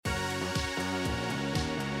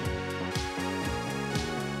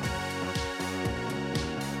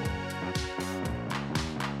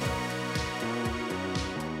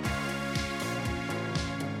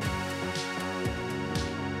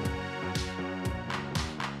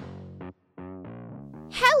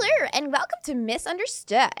and welcome to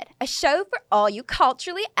Misunderstood, a show for all you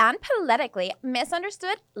culturally and politically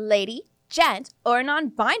misunderstood lady, gent, or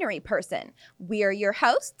non-binary person. We are your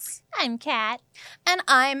hosts. I'm Kat. And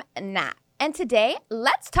I'm Nat. And today,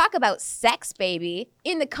 let's talk about sex, baby,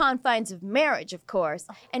 in the confines of marriage, of course,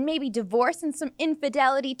 and maybe divorce and some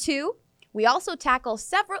infidelity, too. We also tackle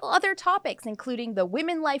several other topics, including the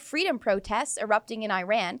women life freedom protests erupting in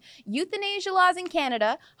Iran, euthanasia laws in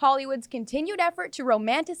Canada, Hollywood's continued effort to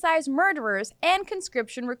romanticize murderers, and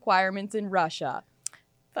conscription requirements in Russia.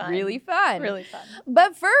 Fun. Really fun. Really fun.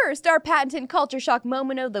 But first, our patented culture shock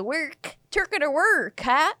moment of the work. Turk it or work,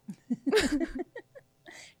 huh?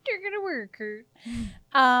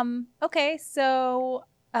 Okay, so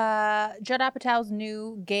Judd Apatow's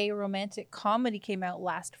new gay romantic comedy came out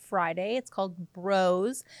last Friday. It's called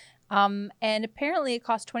Bros. And apparently it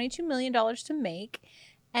cost $22 million to make.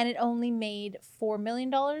 And it only made $4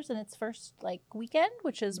 million in its first weekend,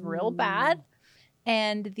 which is real bad.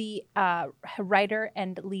 And the writer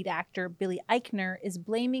and lead actor Billy Eichner is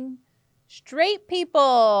blaming straight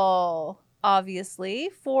people, obviously,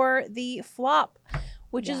 for the flop.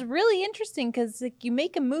 Which is really interesting because you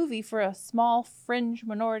make a movie for a small fringe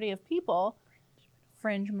minority of people,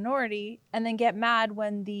 and then get mad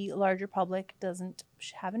when the larger public doesn't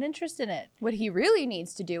have an interest in it. What he really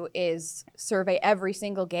needs to do is survey every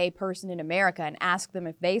single gay person in America and ask them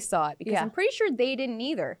if they saw it, because I'm pretty sure they didn't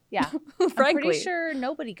either. Yeah. Frankly. I'm pretty sure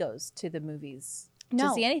nobody goes to the movies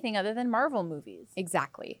to see anything other than Marvel movies.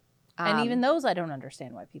 Exactly. And even those, I don't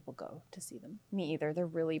understand why people go to see them. Me either. They're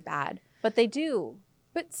really bad. But they do.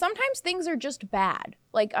 But sometimes things are just bad.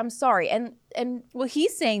 I'm sorry. And well,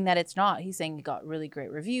 he's saying that it's not. He's saying he got really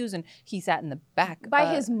great reviews and he sat in the back.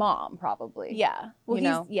 By his mom, probably. Yeah.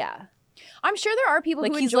 Well, yeah. I'm sure there are people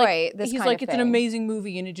who enjoy this kind of thing. He's like, it's an amazing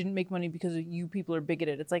movie and it didn't make money because you people are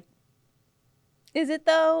bigoted. It's like, is it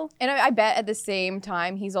though? And I bet at the same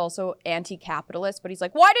time he's also anti-capitalist, but he's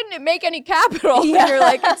like, why didn't it make any capital? Yeah. And you're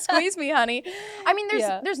like, squeeze me, honey. I mean,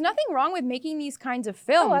 there's nothing wrong with making these kinds of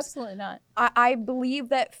films. Oh, absolutely not. I believe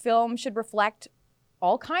that film should reflect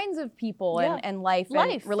all kinds of people and life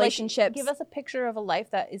and relationships. Give us a picture of a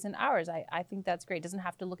life that isn't ours. I think that's great. It doesn't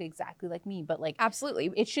have to look exactly like me, but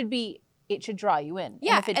absolutely. It should draw you in.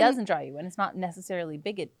 Yeah, and if it doesn't draw you in, it's not necessarily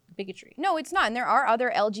bigotry. No, it's not. And there are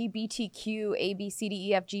other LGBTQ A, B, C, D,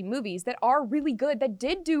 E, F, G movies that are really good, that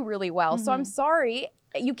did do really well. Mm-hmm. So I'm sorry,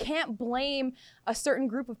 you can't blame a certain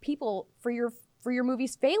group of people for your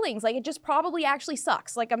movie's failings. It just probably actually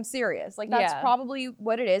sucks. I'm serious. That's probably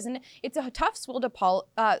what it is. And it's a tough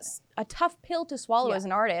pill to swallow as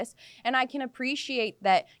an artist. And I can appreciate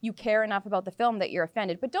that you care enough about the film that you're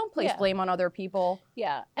offended, but don't place blame on other people.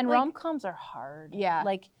 Yeah. And rom-coms are hard. Yeah.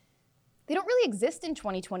 They don't really exist in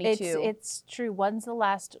 2022. It's true. When's the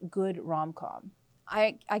last good rom-com?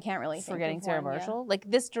 I can't really think Forgetting Sarah one, Marshall.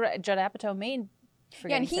 This Judd Apatow made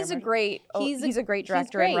and he's a great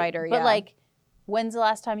director and writer. But when's the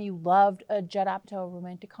last time you loved a Judd Apatow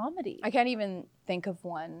romantic comedy? I can't even think of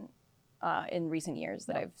one in recent years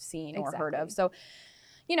that I've seen or heard of. So,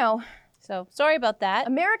 So sorry about that.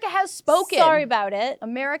 America has spoken. Sorry about it.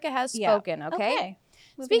 America has spoken, okay?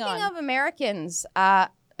 Speaking of Americans, a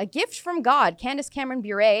gift from God, Candace Cameron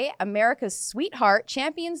Bure, America's sweetheart,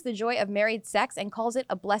 champions the joy of married sex and calls it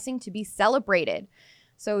a blessing to be celebrated.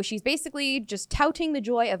 So she's basically just touting the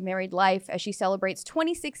joy of married life as she celebrates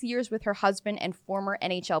 26 years with her husband and former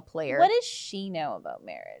NHL player. What does she know about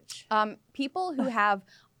marriage? People who have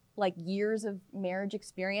years of marriage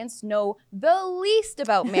experience know the least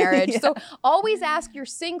about marriage. So always ask your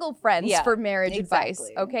single friends for marriage advice.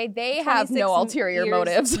 Okay, they have no ulterior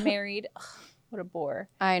motives. Married, ugh, what a bore.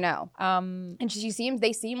 I know. And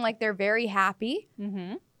they seem like they're very happy,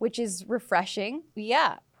 which is refreshing.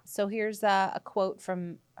 Yeah. So here's a quote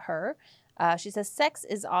from her. She says, "Sex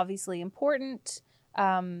is obviously important.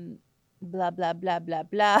 Blah, blah, blah, blah,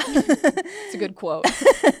 blah." It's a good quote.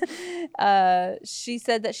 She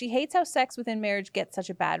said that she hates how sex within marriage gets such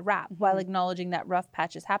a bad rap. While acknowledging that rough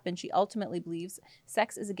patches happen, she ultimately believes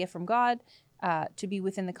sex is a gift from God to be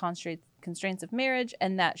within the constraints of marriage,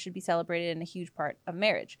 and that should be celebrated in a huge part of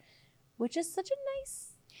marriage, which is such a nice...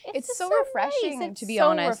 It's so refreshing, to be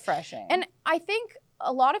honest. Refreshing. And I think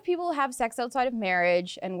a lot of people have sex outside of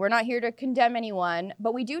marriage, and we're not here to condemn anyone,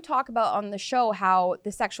 but we do talk about on the show how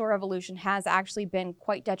the sexual revolution has actually been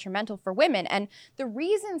quite detrimental for women. And the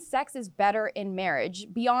reason sex is better in marriage,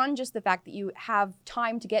 beyond just the fact that you have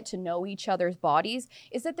time to get to know each other's bodies,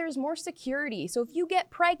 is that there's more security. So if you get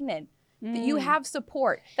pregnant, that you have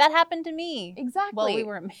support. That happened to me. Exactly. Well, we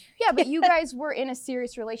weren't married. Yeah, but you guys were in a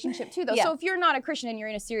serious relationship too, though. Yeah. So if you're not a Christian and you're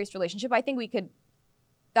in a serious relationship, I think we could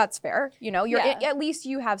That's fair. You know, Yeah. at least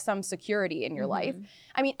you have some security in your life.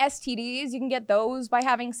 I mean, STDs, you can get those by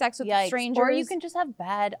having sex with strangers. Or you can just have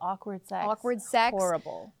bad, awkward sex. Awkward sex.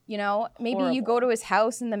 Horrible. You know, maybe you go to his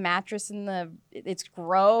house and the mattress and it's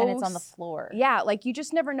gross. And it's on the floor. Yeah, like you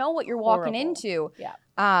just never know what you're walking into. Yeah.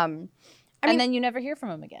 I mean, and then you never hear from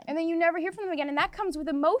him again. And that comes with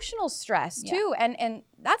emotional stress too. And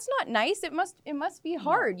that's not nice. It must be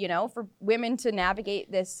hard, you know, for women to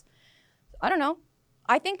navigate this. I don't know.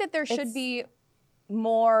 I think that there should be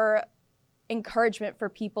more encouragement for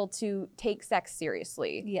people to take sex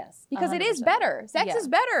seriously. Yes. Because 100%. it is better. Sex is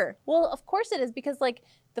better. Well, of course it is, because like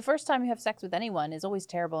the first time you have sex with anyone is always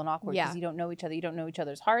terrible and awkward because you don't know each other. You don't know each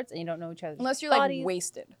other's hearts and you don't know each other's unless you're bodies. like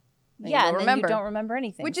wasted. Yeah, and then you don't remember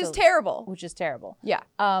anything. Which is terrible. Which is terrible. Yeah.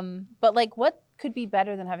 But like what could be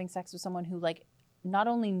better than having sex with someone who like not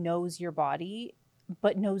only knows your body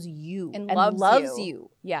but knows you and loves you.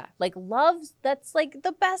 Yeah. Like loves, that's like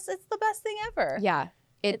the best, it's the best thing ever. Yeah.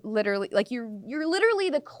 It literally, like you're literally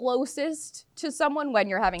the closest to someone when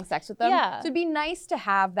you're having sex with them. Yeah. So it'd be nice to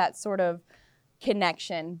have that sort of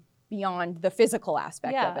connection beyond the physical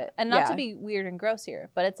aspect of it. And not to be weird and gross here,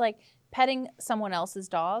 but it's like petting someone else's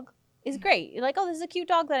dog is great. You're like, oh, this is a cute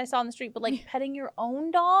dog that I saw on the street, but like petting your own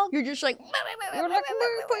dog, you're just like, you're like,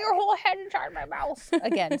 put your whole head inside my mouth.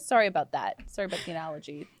 Again, sorry about that. Sorry about the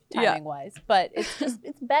analogy, timing wise, but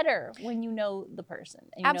it's better when you know the person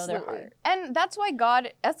and you know their heart. And that's the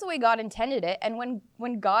way God intended it. And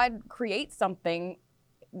when God creates something,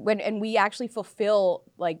 and we actually fulfill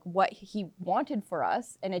like what he wanted for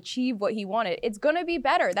us and achieve what he wanted, it's gonna be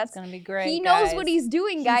better. That's gonna be great. He knows what he's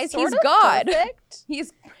doing, guys. He's God. Perfect.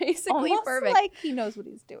 He's basically almost perfect. like he knows what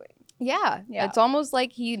he's doing. Yeah, it's almost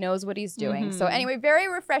like he knows what he's doing. So anyway, very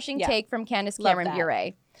refreshing take from Candace Cameron Bure.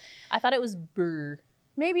 I thought it was Bure.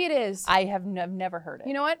 Maybe it is. I have never heard it.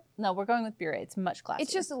 You know what? No, we're going with Bure. It's much classier.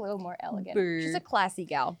 It's just a little more elegant. Bure. She's a classy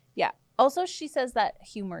gal. Yeah. Also, she says that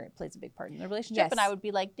humor plays a big part in the relationship, Yes. and I would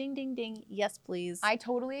be like, ding, ding, ding, yes, please. I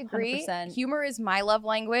totally agree. 100%. Humor is my love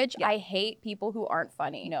language. Yeah. I hate people who aren't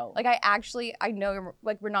funny. No. Like I know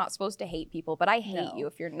like we're not supposed to hate people, but I hate No. you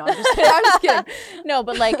if you're not. Just kidding. I'm just kidding. No,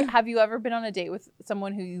 but like, have you ever been on a date with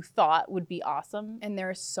someone who you thought would be awesome, And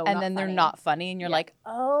they're so and not then they're funny. not funny, and you're like,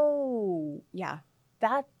 oh, Yeah.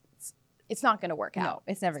 that's It's not going to work out. no,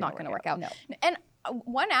 it's never not going to work out. No. And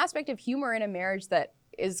one aspect of humor in a marriage that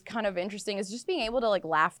is kind of interesting is just being able to like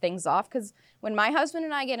laugh things off, because when my husband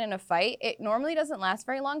and I get in a fight, it normally doesn't last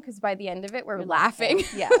very long because by the end of it we're laughing.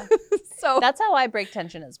 Yeah. So That's how I break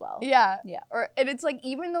tension as well. yeah. Yeah. And it's like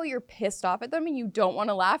even though you're pissed off at them and you don't want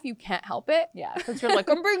to laugh, you can't help it. Yeah, because you're like,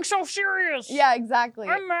 I'm being so serious. Yeah, exactly.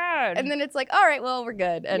 I'm mad. And then it's like, all right, well, we're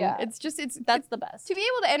good. And that's the best. to be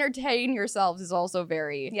able to entertain yourselves is also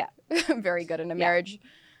very very good in a marriage.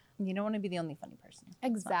 You don't want to be the only funny person.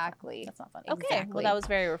 Exactly. That's not funny. Okay. Well, Exactly. that was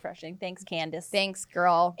very refreshing. Thanks, Candace. Thanks,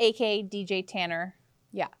 girl. AKA DJ Tanner.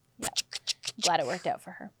 Yeah. Glad it worked out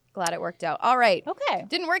for her. Glad it worked out. All right. Okay.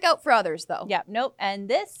 Didn't work out for others, though. Yeah, nope. And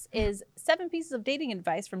this is 7 pieces of dating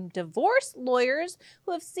advice from divorce lawyers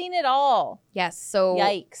who have seen it all. Yes. So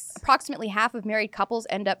Yikes. approximately half of married couples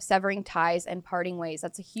end up severing ties and parting ways.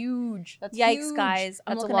 That's Yikes, huge. guys.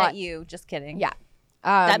 I'm That's a looking lot. at you. Just kidding. Yeah.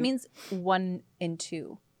 That means 1 in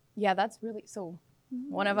 2. Yeah, that's really so.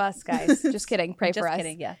 One of us, guys. Just kidding. Pray for us. Just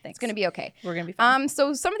kidding. Yeah, thanks. It's gonna be okay. We're gonna be fine.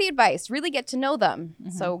 So some of the advice, really get to know them.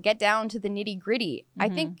 So get down to the nitty gritty. I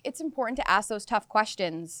think it's important to ask those tough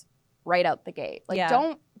questions right out the gate. Like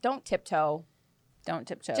don't tiptoe. Don't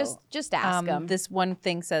tiptoe. Just ask them. This one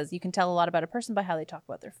thing says you can tell a lot about a person by how they talk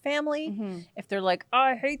about their family. If they're like,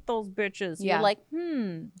 I hate those bitches. Yeah. You're like,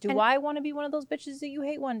 do I want to be one of those bitches that you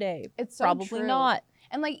hate one day? It's so Probably true. not.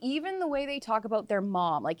 And like even the way they talk about their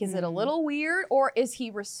mom, like is it a little weird or is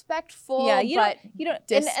he respectful? Yeah, you don't.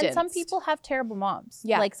 And some people have terrible moms.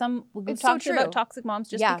 Yeah, like we've It's talked so about true. toxic moms.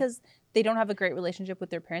 Just because they don't have a great relationship with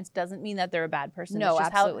their parents doesn't mean that they're a bad person. No, it's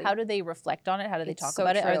just absolutely. How do they reflect on it? How do they talk so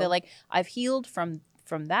about it? Are true. they like, I've healed from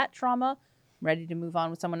that trauma, ready to move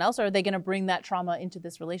on with someone else, or are they going to bring that trauma into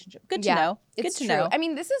this relationship? Good to know. It's Good to true. know. I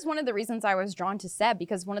mean, this is one of the reasons I was drawn to Seb,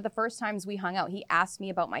 because one of the first times we hung out, he asked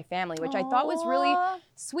me about my family, which I thought was really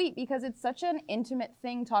sweet because it's such an intimate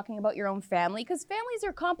thing talking about your own family, because families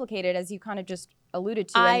are complicated, as you kind of just alluded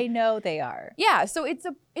to. I know they are. Yeah, so it's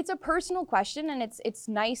a personal question, and it's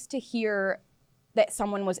nice to hear that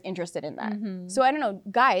someone was interested in that. So I don't know,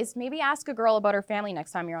 guys, maybe ask a girl about her family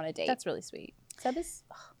next time you're on a date. That's really sweet. Seb is,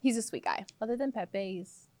 He's a sweet guy. other than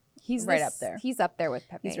Pepe's. He's right up there. He's up there with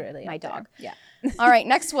Pepe. He's really my up there. dog. Yeah. All right,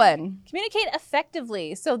 next one. Communicate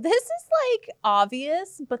effectively. So this is like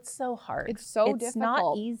obvious, but so hard. It's so It's difficult.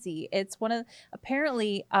 not easy. It's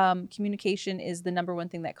apparently communication is the number one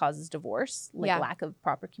thing that causes divorce, like lack of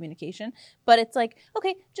proper communication. But it's like,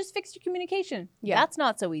 okay, just fix your communication. Yeah. That's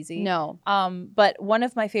not so easy. No. But one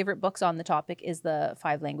of my favorite books on the topic is The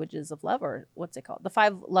 5 Languages of Love, or what's it called? The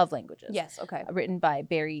 5 Love Languages. Yes, okay. Written by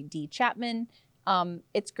Barry D. Chapman.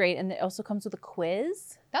 It's great, and it also comes with a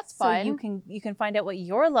quiz. That's fun. So you can find out what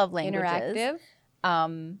your love language is.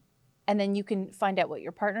 Interactive. And then you can find out what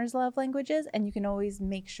your partner's love language is, and you can always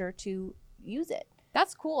make sure to use it.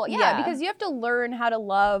 That's cool. Yeah, because you have to learn how to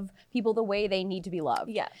love people the way they need to be loved.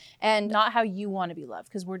 Yeah. And not how you want to be loved,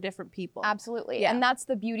 because we're different people. Absolutely. Yeah. And that's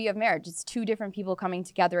the beauty of marriage. It's two different people coming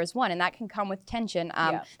together as one, and that can come with tension.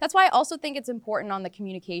 That's why I also think it's important on the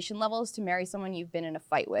communication levels to marry someone you've been in a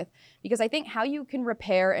fight with, because I think how you can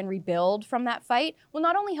repair and rebuild from that fight will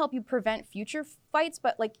not only help you prevent future fights,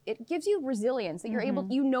 but like it gives you resilience that you're able,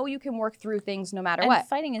 you can work through things no matter what.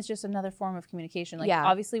 Fighting is just another form of communication. Like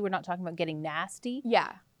obviously we're not talking about getting nasty.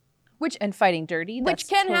 Yeah. And fighting dirty. Which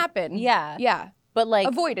can happen. Yeah. Yeah. But like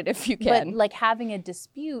avoid it if you can. But like having a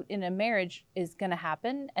dispute in a marriage is gonna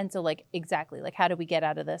happen. And so like exactly, like how do we get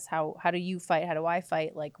out of this? How do you fight? How do I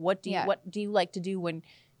fight? Like what do you like to do when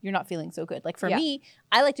you're not feeling so good? Like for me,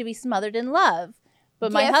 I like to be smothered in love.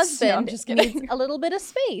 But my husband needs a little bit of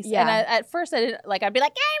space. Yeah. And at first I didn't I'd be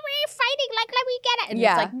like, hey, we're fighting, like let me get it. And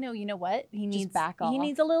it's like, no, you know what? He needs back off. He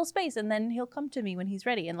needs a little space, and then he'll come to me when he's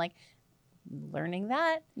ready. And like learning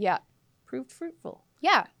that proved fruitful.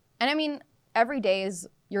 Yeah. And I mean, every day is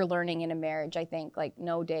you're learning in a marriage, I think. Like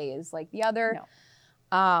no day is like the other.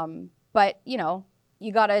 No. But you know,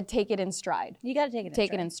 you gotta take it in stride. You gotta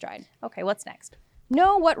take it in stride. Okay, what's next?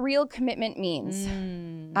 Know what real commitment means.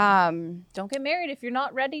 Don't get married if you're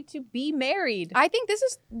not ready to be married. I think this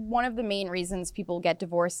is one of the main reasons people get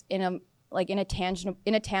divorced in a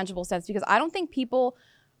tangible sense, because I don't think people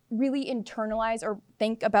really internalize or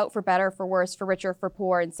think about for better, for worse, for richer, for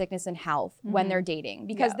poor, and sickness and health when they're dating,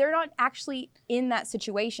 because they're not actually in that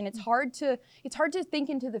situation. It's hard to think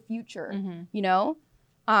into the future, you know?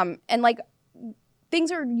 And like things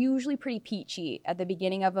are usually pretty peachy at the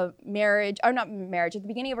beginning of a marriage, or not marriage, at the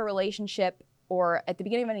beginning of a relationship or at the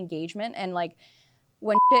beginning of an engagement. And like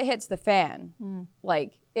when shit hits the fan,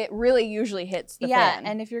 like it really usually hits the fan. Yeah,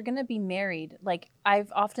 and if you're gonna be married, like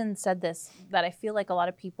I've often said this, that I feel like a lot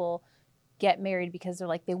of people get married because they're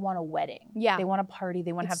like, they want a wedding. Yeah. They want a party,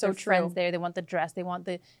 they want to have their friends there, they want the dress, they want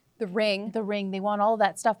the ring, they want all of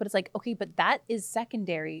that stuff. But it's like, okay, but that is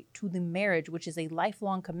secondary to the marriage, which is a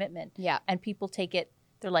lifelong commitment. Yeah. And people take it,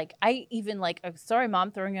 they're like, I even like, sorry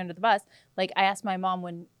mom, throwing you under the bus. Like I asked my mom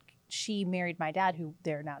when she married my dad, who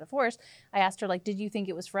they're now divorced, I asked her like, did you think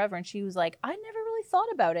it was forever? And she was like, I never really thought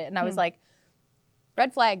about it. And I was like,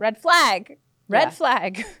 red flag.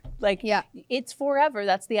 Like, it's forever.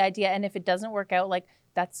 That's the idea. And if it doesn't work out, like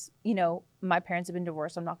that's, you know, my parents have been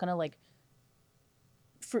divorced. I'm not going to like,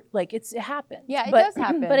 it happens. Yeah, it does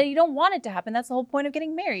happen. But you don't want it to happen. That's the whole point of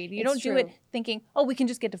getting married. You don't do it thinking, oh, we can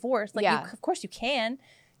just get divorced. Like, of course you can.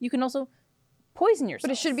 You can also poison yourself.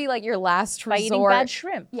 But it should be like your last resort. By eating bad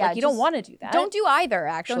shrimp. Yeah, like, you don't want to do that. Don't do either,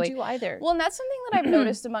 actually. Don't do either. Well, and that's something that I've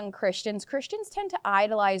noticed among Christians. Christians tend to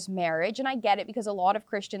idolize marriage, and I get it because a lot of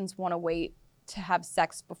Christians want to wait to have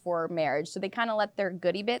sex before marriage. So they kind of let their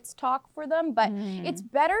goody bits talk for them. But it's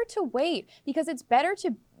better to wait, because it's better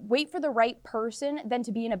to wait for the right person than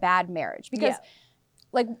to be in a bad marriage. Because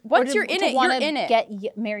like once you're in it, you're in it.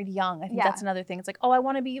 Get married young. I think that's another thing. It's like, oh, I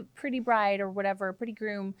want to be a pretty bride or whatever, a pretty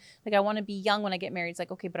groom. Like I want to be young when I get married. It's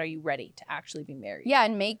like, okay, but are you ready to actually be married? Yeah,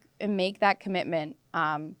 and make that commitment.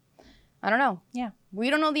 I don't know. Yeah, we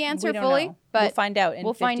don't know the answer fully, but we'll find out.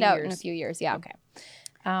 In a few years. Yeah. Okay.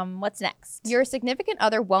 What's next? Your significant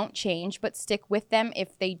other won't change, but stick with them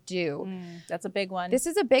if they do. That's a big one. This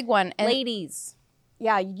is a big one. And ladies.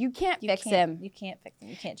 Yeah, you can't fix him. You can't fix him.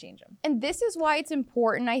 You can't change him. And this is why it's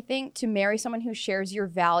important, I think, to marry someone who shares your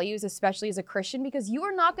values, especially as a Christian, because you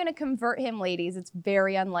are not going to convert him, ladies. It's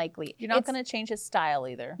very unlikely. You're not going to change his style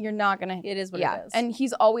either. You're not going to. It is what it is. And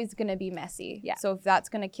he's always going to be messy. Yeah. So if that's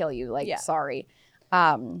going to kill you, like, sorry.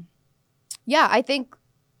 I think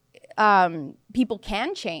people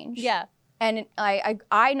can change. Yeah. And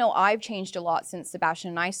I know I've changed a lot since Sebastian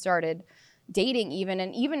and I started dating, even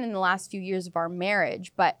in the last few years of our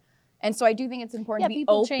marriage. And so I do think it's important to be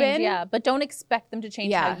open. Change, but don't expect them to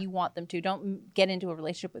change how you want them to. Don't get into a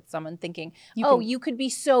relationship with someone thinking, you could be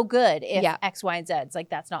so good if X, Y, and Z. It's like,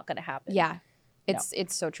 that's not going to happen. Yeah,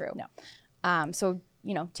 it's so true. No. So,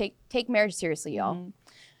 take marriage seriously, y'all.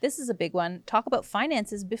 This is a big one. Talk about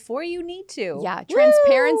finances before you need to. Yeah,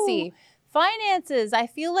 transparency. Woo! Finances. I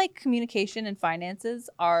feel like communication and finances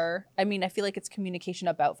are, I feel like it's communication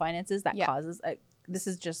about finances that causes, this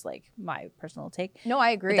is just like my personal take. No,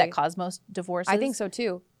 I agree. That cause most divorces. I think so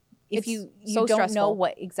too. If you don't stressful. know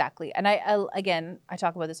what exactly, and I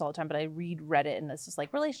talk about this all the time, but I read Reddit and it's just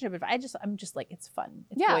like relationship advice. I'm just like, it's fun.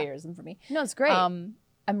 It's voyeurism for me. No, it's great. I'm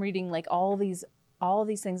reading like all these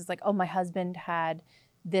things. It's like, oh, my husband has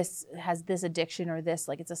this addiction, or this,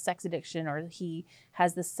 like, it's a sex addiction, or he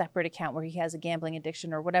has this separate account where he has a gambling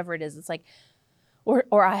addiction, or whatever it is. It's like,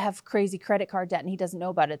 or I have crazy credit card debt and he doesn't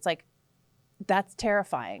know about it. It's like, that's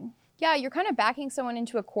terrifying. Yeah, you're kind of backing someone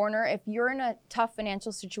into a corner if you're in a tough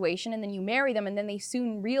financial situation and then you marry them and then they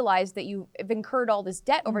soon realize that you've incurred all this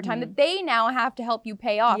debt over time that they now have to help you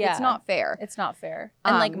pay off. Yeah. It's not fair. It's not fair.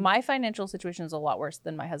 And like, my financial situation is a lot worse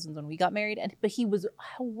than my husband's when we got married, but he was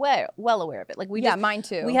well aware of it. Like, mine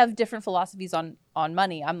too. We have different philosophies on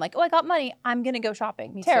money. I'm like, oh, I got money, I'm going to go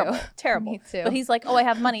shopping. Me terrible. too. Terrible. Me too. But he's like, oh, I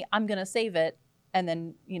have money, I'm going to save it. And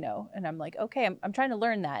then, and I'm like, okay, I'm trying to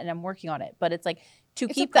learn that and I'm working on it. But it's like, to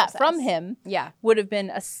keep that from him would have been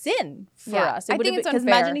a sin for us. I think it's unfair. Because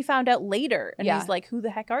imagine he found out later and he's like, who the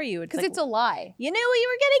heck are you? Because it's a lie. You knew what you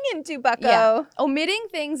were getting into, bucko. Yeah. Omitting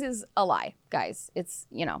things is a lie, guys. It's,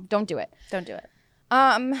 don't do it. Don't do it.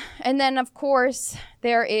 And then, of course,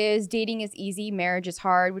 there is dating is easy, marriage is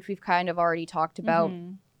hard, which we've kind of already talked about.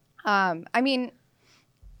 It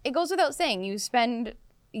goes without saying, you spend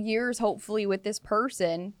years, hopefully, with this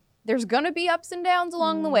person. There's going to be ups and downs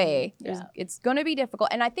along the way. It's going to be difficult.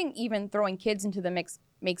 And I think even throwing kids into the mix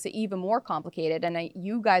makes it even more complicated. And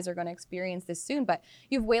you guys are going to experience this soon, but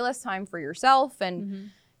you have way less time for yourself,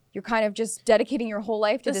 and you're kind of just dedicating your whole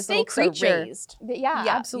life to this little creature. The stakes are raised. Yeah,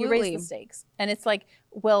 absolutely. You raise the stakes. And it's like,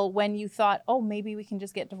 well, when you thought, oh, maybe we can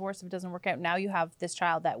just get divorced if it doesn't work out, now you have this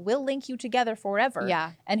child that will link you together forever.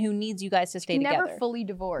 Yeah. And who needs you guys to stay together. Never fully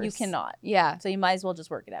divorce. You cannot. Yeah. So you might as well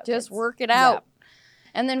just work it out. Just kids. work it out. Yeah.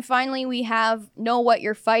 And then finally, we have know what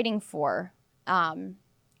you're fighting for.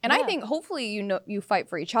 I think hopefully you fight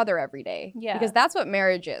for each other every day. Yeah. Because that's what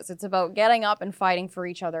marriage is. It's about getting up and fighting for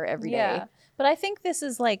each other every day. But I think this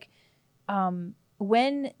is like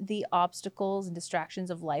when the obstacles and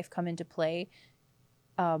distractions of life come into play,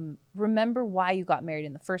 remember why you got married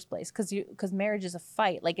in the first place. Because marriage is a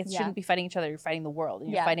fight. Like, it shouldn't be fighting each other. You're fighting the world.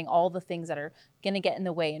 And you're fighting all the things that are going to get in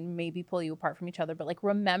the way and maybe pull you apart from each other. But like,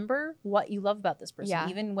 remember what you love about this person. Yeah.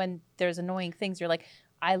 Even when there's annoying things, you're like,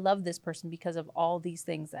 I love this person because of all these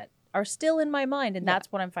things that are still in my mind. And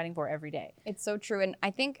that's what I'm fighting for every day. It's so true. And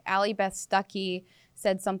I think Allie Beth Stuckey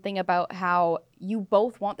said something about how you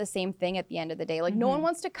both want the same thing at the end of the day. Like, no one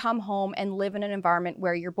wants to come home and live in an environment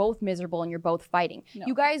where you're both miserable and you're both fighting. No.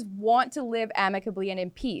 You guys want to live amicably and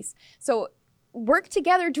in peace. So work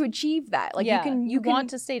together to achieve that. Like, you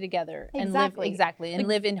want to stay together and live and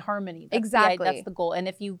live in harmony. That's the goal. And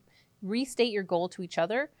if you restate your goal to each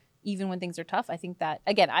other, even when things are tough, I think that,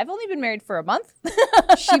 again, I've only been married for a month.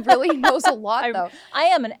 She really knows a lot, though. I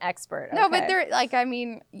am an expert. Okay? No, but they're like, I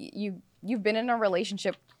mean, you've been in a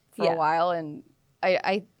relationship for a while, and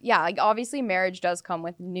like, obviously marriage does come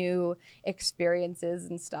with new experiences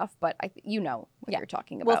and stuff, but what you're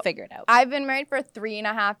talking about. We'll figure it out. I've been married for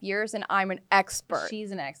 3.5 years, and I'm an expert.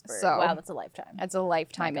 She's an expert. So, wow, that's a lifetime. That's a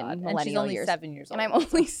lifetime in millennial years. And she's only 7 years old. And I'm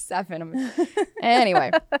only 7.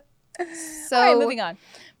 Anyway. So, all right,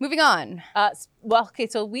 moving on.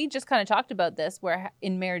 So we just kind of talked about this, where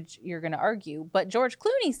in marriage you're going to argue, but George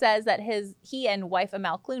Clooney says that he and wife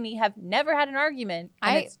Amal Clooney have never had an argument,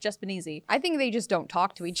 and it's just been easy. I think they just don't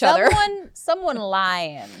talk to each other. Someone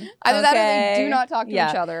lying. Either that or they do not talk to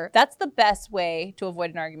each other. That's the best way to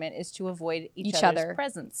avoid an argument, is to avoid each other's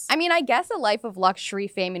presence. I mean, I guess a life of luxury,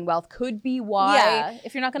 fame, and wealth could be why. Yeah,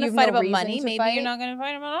 if you're not going to fight about money, maybe you're not going to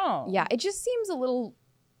fight about all. Yeah, it just seems a little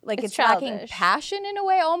like it's lacking passion in a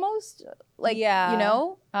way, almost. Like,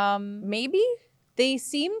 maybe they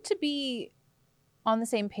seem to be on the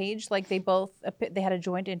same page. Like, they had a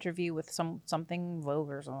joint interview with something Vogue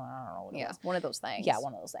or something. I don't know what it was. One of those things. Yeah,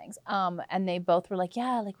 one of those things. And they both were like,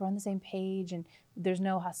 like, we're on the same page and there's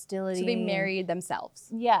no hostility. So they married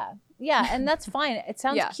themselves. Yeah, and that's fine. It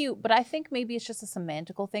sounds cute, but I think maybe it's just a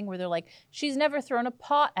semantical thing where they're like, she's never thrown a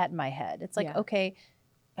pot at my head. It's like, okay,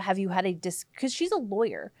 have you had because she's a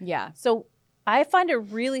lawyer. Yeah. So I find it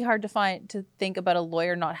really hard to think about a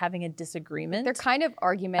lawyer not having a disagreement. They're kind of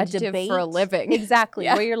argumentative for a living. Exactly.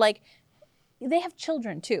 Where you're like, they have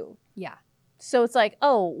children too. Yeah. So it's like,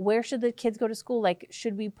 oh, where should the kids go to school? Like,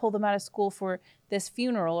 should we pull them out of school for this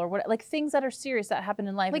funeral or what? Like, things that are serious that happen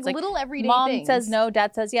in life. Like, it's like little everyday mom things. says no,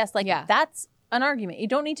 dad says yes. Like, that's an argument. You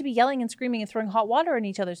don't need to be yelling and screaming and throwing hot water in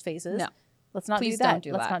each other's faces. No. Let's not Please do that. don't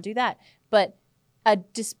do Let's that. not do that. But a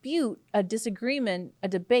dispute, a disagreement, a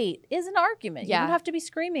debate is an argument. Yeah. You don't have to be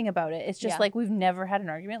screaming about it. It's just Yeah. like we've never had an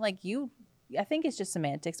argument. Like I think it's just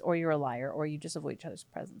semantics, or you're a liar, or you just avoid each other's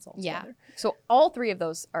presence altogether. Yeah. So all three of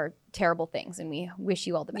those are terrible things, and we wish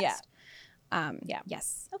you all the best. Yeah.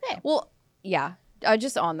 Yes. Okay. Well, yeah.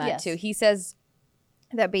 Just on that Yes. too. He says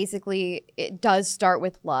that basically it does start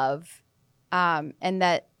with love, and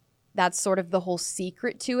that's sort of the whole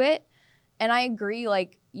secret to it. And I agree,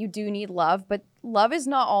 like, you do need love, but love is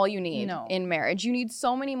not all you need in marriage. You need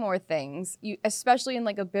so many more things. Especially in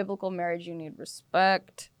like a biblical marriage, you need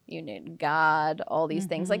respect, you need God, all these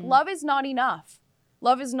things. Like, love is not enough.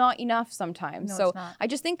 Love is not enough sometimes. No, so it's not. I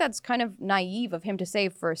just think that's kind of naive of him to say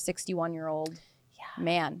for a 61-year-old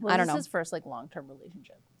man. Well, I don't this know. is his first like long-term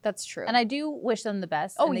relationship. That's true. And I do wish them the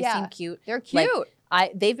best. Oh, and they yeah. seem cute. They're cute.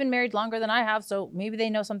 Like, they've been married longer than I have, so maybe they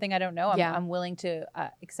know something I don't know. I'm willing to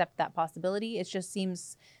accept that possibility. It just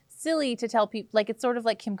seems silly to tell people, like, it's sort of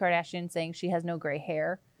like Kim Kardashian saying she has no gray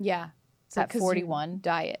hair. Yeah. So at 41.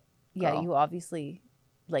 Diet. Yeah, girl. you obviously,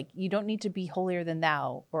 like, you don't need to be holier than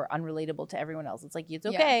thou or unrelatable to everyone else. It's like, it's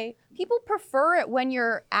okay. People prefer it when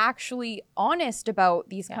you're actually honest about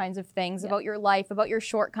these kinds of things, about your life, about your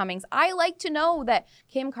shortcomings. I like to know that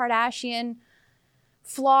Kim Kardashian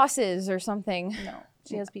flosses or something. No,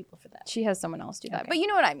 she has people for that. She has someone else do that. Okay. But you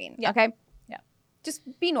know what I mean, okay? Yeah. Just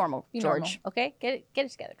be normal, Be George. normal, okay? Get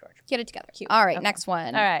it together, George. Get it together. Cute. All right, Okay. next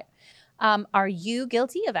one. All right. Are you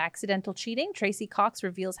guilty of accidental cheating? Tracy Cox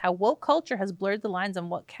reveals how woke culture has blurred the lines on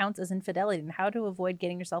what counts as infidelity and how to avoid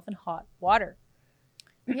getting yourself in hot water.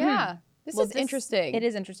 Yeah. This is interesting. It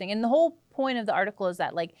is interesting. And the whole point of the article is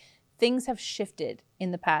that, like, things have shifted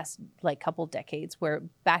in the past, like, couple decades, where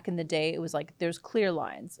back in the day, it was like, there's clear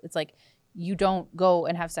lines. It's like, you don't go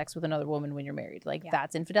and have sex with another woman when you're married. Like,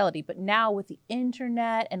 that's infidelity. But now with the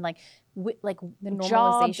internet and, like, the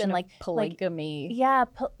normalization and, of like, polygamy. yeah,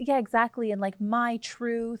 exactly. And, like, my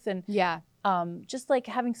truth and just, like,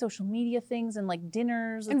 having social media things and, like,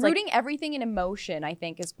 dinners. And it's rooting everything in emotion, I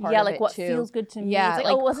think, is part of like it, what too. feels good to me. Yeah, it's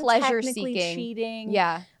like, like oh, pleasure technically seeking. cheating.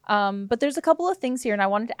 Yeah. But there's a couple of things here, and I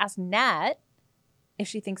wanted to ask Nat if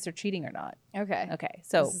she thinks they're cheating or not. Okay. Okay,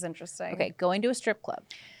 so This is interesting. okay, going to a strip club.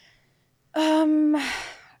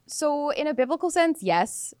 So in a biblical sense,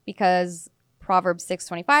 yes, because Proverbs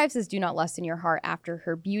 6:25 says, "Do not lust in your heart after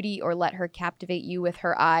her beauty, or let her captivate you with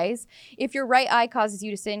her eyes. If your right eye causes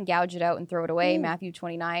you to sin, gouge it out and throw it away." Matthew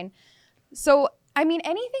 29. So, I mean,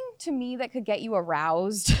 anything to me that could get you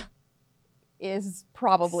aroused is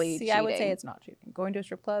probably cheating. I would say it's not cheating. Going to a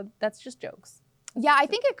strip club, that's just jokes. Yeah, I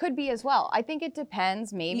think it could be as well. I think it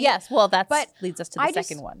depends, maybe. Yes, well, that leads us to the I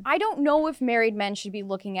second one. I don't know if married men should be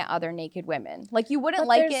looking at other naked women. Like, you wouldn't But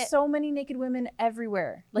like there's it. so many naked women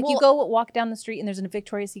everywhere. Like, Well, you go walk down the street and there's a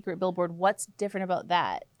Victoria's Secret billboard. What's different about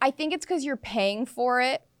that? I think it's because you're paying for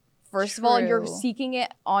it. First of all, you're True. seeking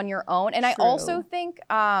it on your own. And I True. also think,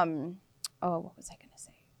 what was I going to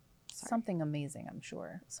say? Something amazing, I'm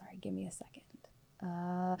sure. Sorry, give me a second.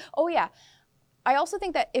 Oh, yeah. I also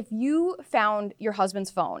think that if you found your husband's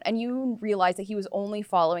phone and you realized that he was only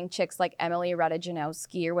following chicks like Emily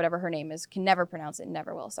Ratajkowski or whatever her name is, can never pronounce it,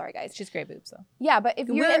 never will. Sorry, guys. She's great boobs, though. Yeah, but if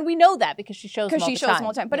you're... And we know that because she shows them all the time. them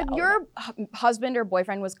all the time. But Yeah, if all the your time. husband or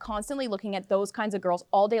boyfriend was constantly looking at those kinds of girls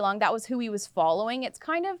all day long, that was who he was following, it's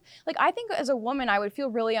kind of like, I think as a woman, I would feel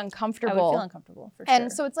really uncomfortable. I would feel uncomfortable, for sure.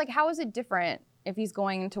 And so it's like, how is it different if he's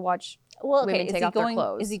going to watch women take off their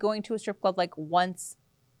clothes? Is he going to a strip club like once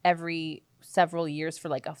every several years for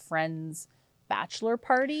like a friend's bachelor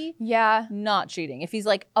party? Yeah. Not cheating. If he's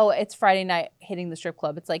like, oh, it's Friday night hitting the strip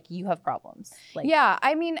club, it's like, you have problems. Like, yeah,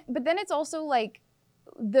 I mean, but then it's also like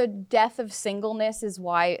the death of singleness is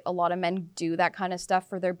why a lot of men do that kind of stuff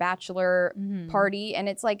for their bachelor party. And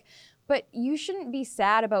it's like, but you shouldn't be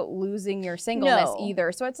sad about losing your singleness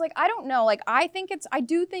either. So it's like, I don't know. Like, I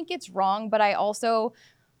do think it's wrong, but I also...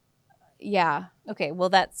 Yeah. Okay,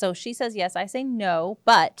 well, so she says yes, I say no,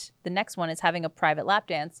 but the next one is having a private lap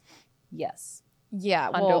dance. Yes.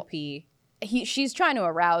 Yeah. Hundo Well, P. she's trying to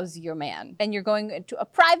arouse your man. And you're going to a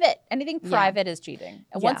private. Anything private is cheating.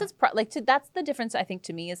 And once it's that's the difference, I think,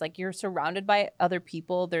 to me, is like you're surrounded by other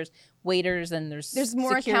people. There's waiters and there's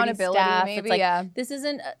more security accountability, staff. maybe. It's like, yeah. this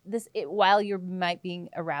isn't while you might being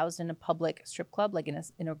aroused in a public strip club, like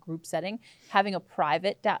in a group setting, having a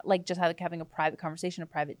private having a private conversation, a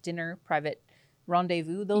private dinner, private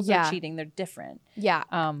rendezvous, those are cheating. They're different. Yeah.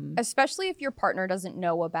 Especially if your partner doesn't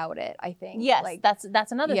know about it, I think. Yes, like,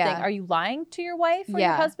 that's another thing. Are you lying to your wife or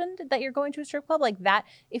your husband that you're going to a strip club? Like that,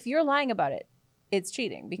 if you're lying about it, it's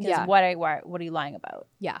cheating because what are you lying about?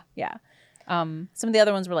 Yeah. Yeah. Some of the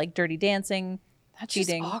other ones were like dirty dancing, That's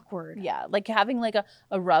cheating. just awkward. Yeah, like having like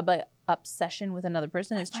a rub-up session with another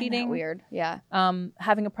person is cheating. Weird. Yeah.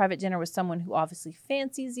 Having a private dinner with someone who obviously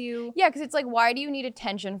fancies you. Yeah, because it's like, why do you need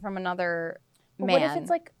attention from another man? What if it's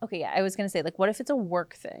like, okay, yeah, I was gonna say, like, what if it's a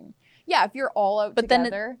work thing? Yeah, if you're all out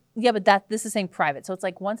together. But this is saying private. So it's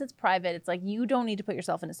like, once it's private, it's like you don't need to put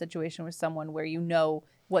yourself in a situation with someone where you know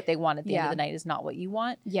what they want at the end of the night is not what you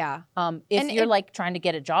want. Yeah. If you're like trying to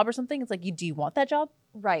get a job or something, it's like, do you want that job?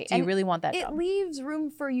 Right. Do you really want that job? It leaves room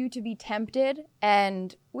for you to be tempted,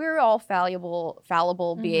 and we're all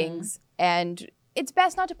fallible beings, and it's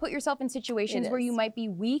best not to put yourself in situations where you might be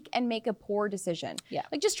weak and make a poor decision. Yeah.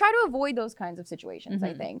 Like, just try to avoid those kinds of situations,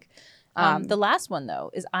 I think. The last one,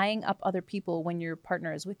 though, is eyeing up other people when your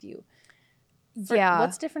partner is with you.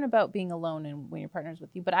 What's different about being alone and when your partner is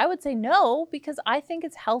with you? But I would say no, because I think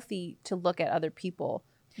it's healthy to look at other people.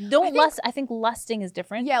 I think lusting is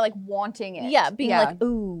different. Yeah, like wanting it. Yeah, being like,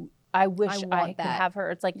 ooh, I wish I could have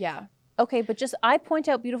her. It's like, okay, but I point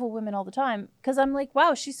out beautiful women all the time because I'm like,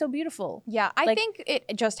 wow, she's so beautiful. Yeah, I think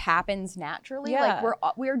it just happens naturally. Yeah.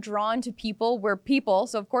 Like we're drawn to people. We're people,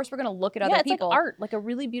 so of course we're gonna look at other people. Like art. Like a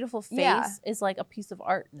really beautiful face is like a piece of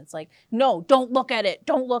art, and it's like, no, don't look at it.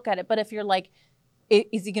 Don't look at it. But if you're like,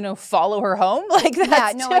 is he gonna follow her home? Like that?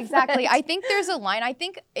 Yeah, no, different. Exactly. I think there's a line. I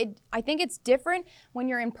think it's different when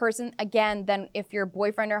you're in person again than if your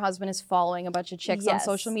boyfriend or husband is following a bunch of chicks on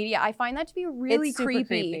social media. I find that to be really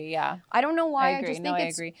creepy. Yeah, I don't know why. I agree. I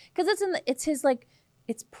agree because it's his like.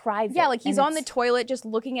 It's private. Yeah, like he's on the toilet just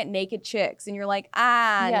looking at naked chicks, and you're like,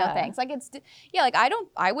 no thanks. Like like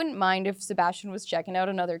I wouldn't mind if Sebastian was checking out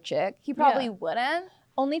another chick. He probably wouldn't.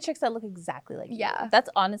 Only chicks that look exactly like you. Yeah. That's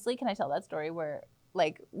honestly, can I tell that story where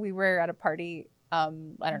like we were at a party, I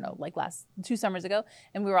don't know, like 2 summers ago,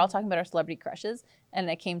 and we were all talking about our celebrity crushes, and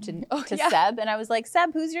I came to Seb, and I was like,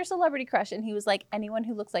 Seb, who's your celebrity crush? And he was like, anyone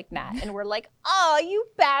who looks like Nat. And we're like, oh, you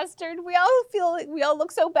bastard. We all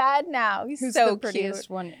look so bad now. Who's so the prettiest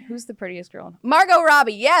one? Who's the prettiest girl? Margot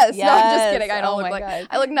Robbie. Yes. No, I'm just kidding. I don't look like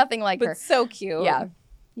I look nothing like her. But so cute. Yeah.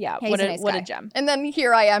 Yeah, what a gem. And then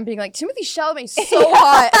here I am being like, Timothée Chalamet's so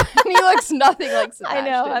hot. And he looks nothing like Sebastian. I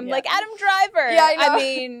know. I'm like, Adam Driver. Yeah, I know. I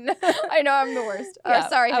mean. I know, I'm the worst.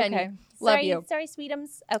 Sorry, Henny. Okay. Love you. Sorry,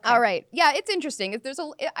 sweetums. Okay. All right. Yeah, it's interesting. There's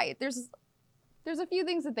a few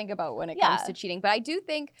things to think about when it comes to cheating. But I do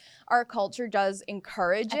think our culture does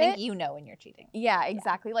encourage it. I think you know when you're cheating. Yeah,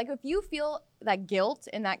 exactly. Like if you feel that guilt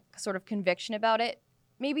and that sort of conviction about it,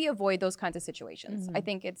 maybe avoid those kinds of situations. I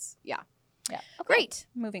think it's, Yeah. Okay. Great.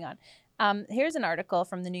 Moving on. Here's an article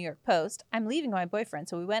from the New York Post. I'm leaving my boyfriend,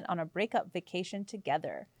 so we went on a breakup vacation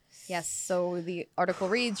together. Yes. So the article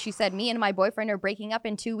reads, she said, me and my boyfriend are breaking up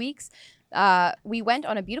in 2 weeks. We went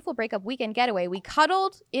on a beautiful breakup weekend getaway. We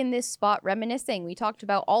cuddled in this spot reminiscing. We talked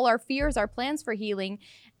about all our fears, our plans for healing,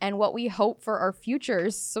 and what we hope for our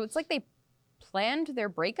futures. So it's like they planned their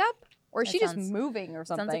breakup? Or is she just moving or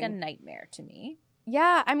something? Sounds like a nightmare to me.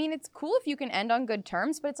 Yeah, I mean, it's cool if you can end on good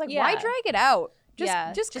terms, but it's like, why drag it out?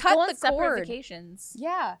 Just cut go on the separate cord. Vacations.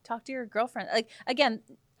 Yeah. Talk to your girlfriend. Like, again,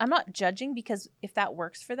 I'm not judging because if that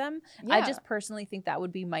works for them, I just personally think that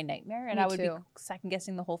would be my nightmare. And I would be second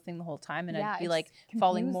guessing the whole thing the whole time. And I'd be like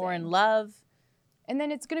falling more in love. And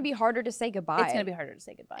then it's going to be harder to say goodbye. It's going to be harder to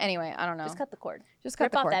say goodbye. Anyway, I don't know. Just cut the cord. Just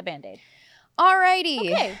cut the cord. Rip off that Band-Aid. All righty.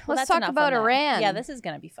 Okay. Well, let's talk about Iran. Yeah, this is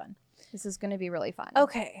going to be fun. This is going to be really fun.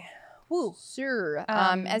 Okay. Woo. Sure.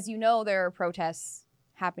 As you know, there are protests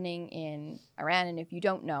happening in Iran, and if you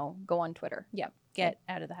don't know, go on Twitter. Yeah, get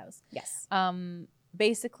out of the house. Yes.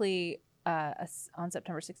 Basically, on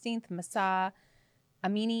September 16th, Mahsa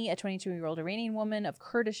Amini, a 22-year-old Iranian woman of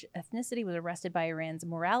Kurdish ethnicity, was arrested by Iran's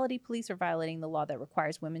morality police for violating the law that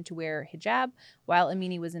requires women to wear hijab. While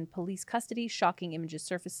Amini was in police custody, shocking images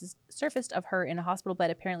surfaced of her in a hospital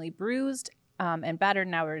bed, apparently bruised and battered.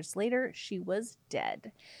 An hours later, she was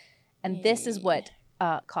dead. And this is what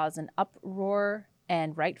caused an uproar,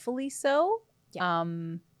 and rightfully so. Yeah.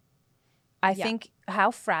 I think how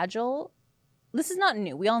fragile. This is not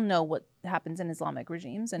new. We all know what happens in Islamic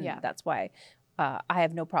regimes, and that's why I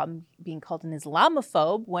have no problem being called an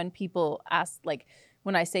Islamophobe when people ask, like,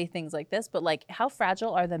 when I say things like this, but like, how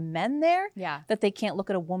fragile are the men there that they can't look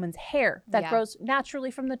at a woman's hair that grows naturally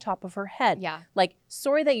from the top of her head? Yeah. Like,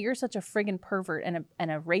 sorry that you're such a friggin' pervert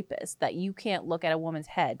and a rapist that you can't look at a woman's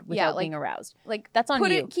head without being aroused. Like, that's on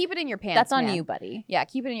you. Keep it in your pants. That's on you, buddy. Yeah,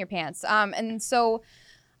 keep it in your pants. And so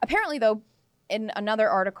apparently, though, in another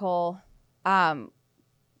article,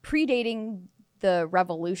 predating the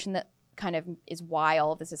revolution that kind of is why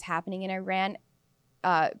all of this is happening in Iran,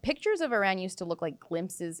 pictures of Iran used to look like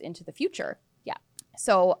glimpses into the future. Yeah.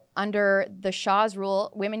 So under the Shah's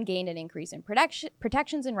rule, women gained an increase in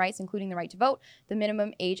protections and rights, including the right to vote. The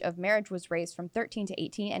minimum age of marriage was raised from 13 to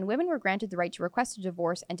 18, and women were granted the right to request a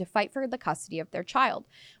divorce and to fight for the custody of their child.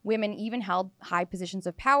 Women even held high positions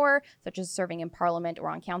of power, such as serving in parliament or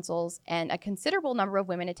on councils, and a considerable number of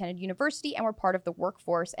women attended university and were part of the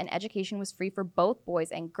workforce, and education was free for both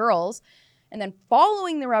boys and girls. And then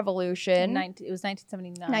following the revolution, it was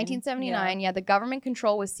 1979. 1979, the government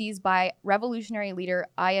control was seized by revolutionary leader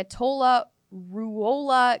Ayatollah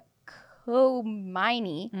Ruhollah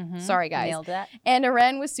Khomeini. Sorry, guys. Nailed that. And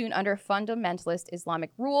Iran was soon under fundamentalist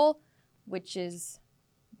Islamic rule, which is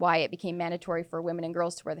why it became mandatory for women and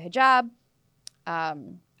girls to wear the hijab.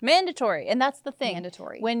 Mandatory. And that's the thing.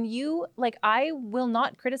 Mandatory. When you, like, I will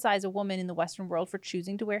not criticize a woman in the Western world for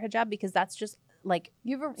choosing to wear hijab, because that's just, like,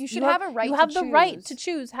 you should have a right to choose. You have the right to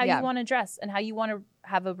choose how you want to dress and how you want to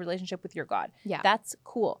have a relationship with your God. Yeah. That's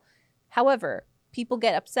cool. However, people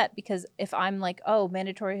get upset because if I'm like, oh,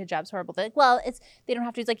 mandatory hijab's horrible, they're like, well, they don't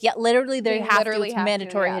have to. It's like, yeah, literally they have to. It's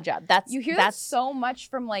mandatory hijab. You hear that so much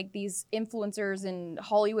from like these influencers and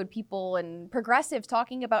Hollywood people and progressives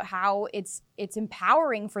talking about how it's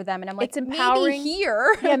empowering for them. And I'm like, it's empowering maybe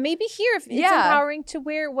here. Yeah, maybe here. If it's empowering to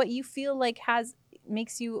wear what you feel like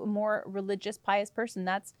makes you a more religious, pious person.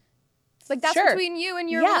 That's between you and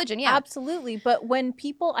your religion. Yeah, absolutely. But when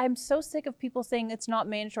I'm so sick of people saying it's not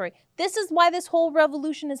mandatory. This is why this whole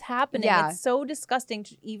revolution is happening. Yeah. It's so disgusting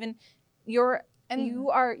to even you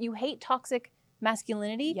hate toxic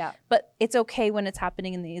masculinity. Yeah. But it's okay when it's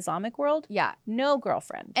happening in the Islamic world. Yeah. No,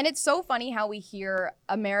 girlfriend. And it's so funny how we hear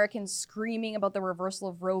Americans screaming about the reversal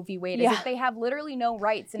of Roe v. Wade as if they have literally no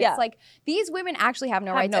rights. And it's like, these women actually have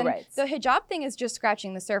no rights. And the hijab thing is just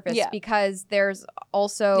scratching the surface because there's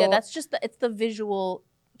also... Yeah, that's just it's the visual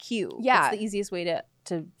cue. Yeah. It's the easiest way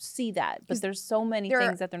to see that. But there's so many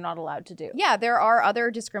things that they're not allowed to do. Yeah, there are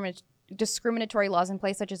other discriminatory laws in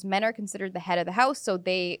place, such as men are considered the head of the house, so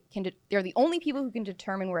they're the only people who can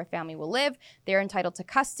determine where a family will live. They're entitled to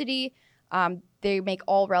custody. They make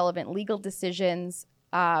all relevant legal decisions.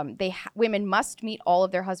 Women must meet all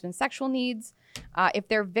of their husband's sexual needs. If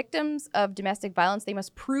they're victims of domestic violence, they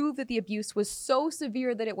must prove that the abuse was so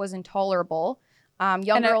severe that it was intolerable.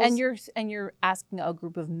 Girls, and you're asking a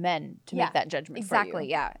group of men to make that judgment for you. Exactly.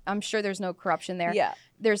 Yeah, I'm sure there's no corruption there. Yeah,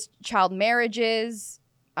 there's child marriages.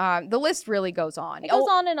 The list really goes on. It goes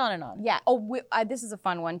on and on and on. Yeah. This is a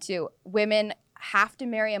fun one too. Women have to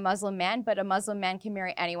marry a Muslim man, but a Muslim man can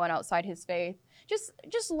marry anyone outside his faith.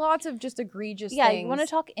 Just lots of egregious things. Yeah, you want to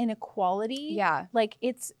talk inequality? Yeah.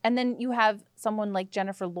 And then you have someone like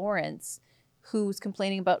Jennifer Lawrence who's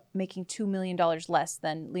complaining about making $2 million less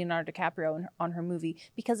than Leonardo DiCaprio on her movie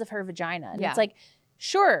because of her vagina. And it's like,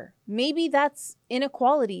 sure, maybe that's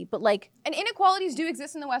inequality, but and inequalities do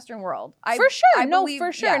exist in the Western world. For sure.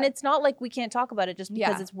 And it's not like we can't talk about it just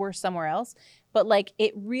because it's worse somewhere else. But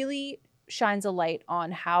it really shines a light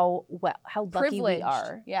on how lucky we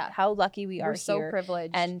are. Yeah. How lucky we are We're so here.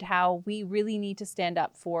 Privileged. And how we really need to stand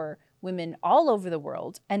up for women all over the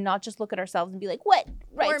world and not just look at ourselves and be like, what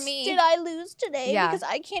rights did I lose today? Yeah. Because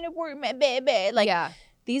I can't afford my baby.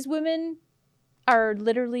 These women are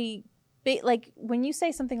literally... when you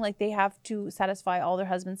say something like they have to satisfy all their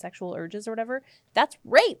husband's sexual urges or whatever, that's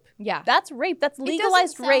rape. Yeah. That's rape. That's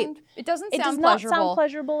legalized rape. It does not sound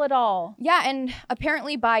pleasurable at all. Yeah, and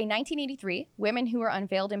apparently by 1983, women who were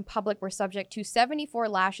unveiled in public were subject to 74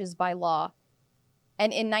 lashes by law.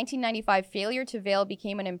 And in 1995, failure to veil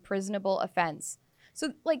became an imprisonable offense.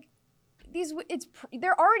 So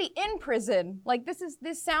they're already in prison.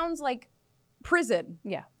 This sounds like prison.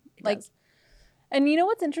 Yeah. And you know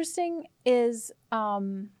what's interesting is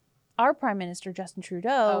our Prime Minister, Justin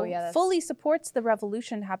Trudeau, fully supports the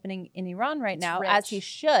revolution happening in Iran right now, as he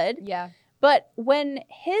should. Yeah. But when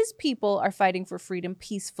his people are fighting for freedom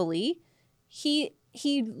peacefully, he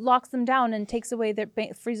locks them down and takes away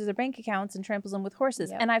freezes their bank accounts and tramples them with horses.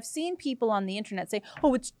 Yep. And I've seen people on the internet say,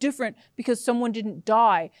 oh, it's different because someone didn't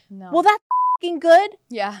die. No. Well, that's f***ing good.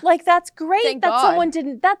 Yeah. That's great. Thank God. Someone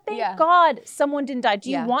didn't. Thank God someone didn't die. Do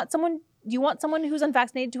you want someone who's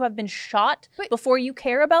unvaccinated to have been shot before you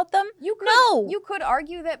care about them? You could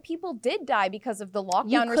argue that people did die because of the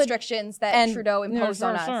lockdown restrictions that Trudeau imposed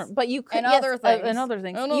on us. But you could, and other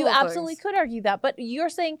things. You absolutely could argue that. But you're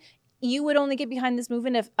saying you would only get behind this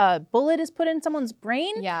movement if a bullet is put in someone's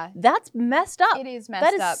brain? Yeah. That's messed up. It is messed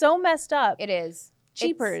up. That is so messed up. It is.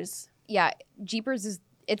 Jeepers. Jeepers is...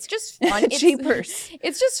 It's just fun.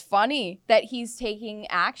 It's just funny that he's taking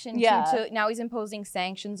action. Now he's imposing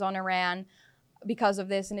sanctions on Iran because of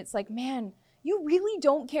this. And it's like, man, you really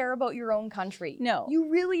don't care about your own country. No. You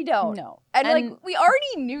really don't. No. And like, we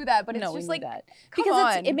already knew that, but it's No, just we like, knew that. come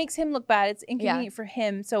Because on. it makes him look bad. It's inconvenient for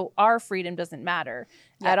him. So our freedom doesn't matter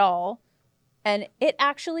at all. And it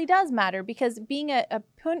actually does matter, because being a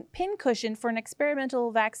pincushion for an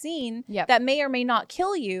experimental vaccine that may or may not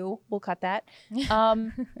kill you, we'll cut that.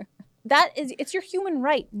 It's your human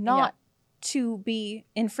right not to be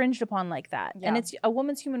infringed upon like that. And it's a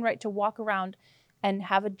woman's human right to walk around and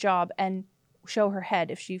have a job and show her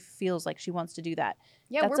head if she feels like she wants to do that.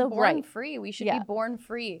 Yeah, that's we're born free. We should be born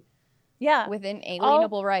free. Yeah. With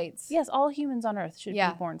inalienable rights. Yes, all humans on earth should be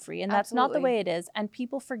born free. And that's not the way it is. And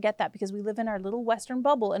people forget that, because we live in our little Western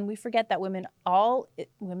bubble, and we forget that women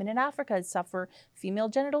in Africa suffer female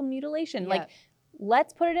genital mutilation. Like,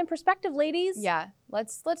 let's put it in perspective, ladies. Yeah.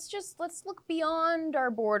 Let's look beyond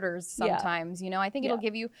our borders sometimes. You know, I think it'll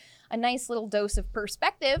give you a nice little dose of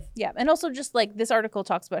perspective. Yeah. And also, just like this article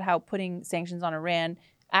talks about how putting sanctions on Iran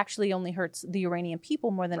actually only hurts the Iranian people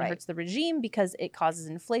more than it hurts the regime, because it causes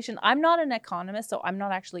inflation. I'm not an economist, so I'm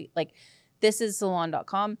not actually, like, this is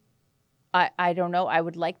salon.com. I don't know. I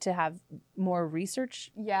would like to have more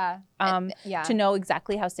research to know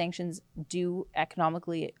exactly how sanctions do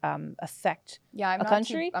economically affect a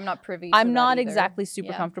country. I'm not privy to I'm not that either. exactly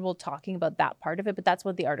super comfortable talking about that part of it, but that's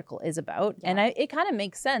what the article is about. And it kind of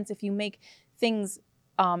makes sense if you make things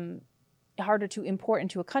harder to import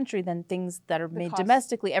into a country than things that are made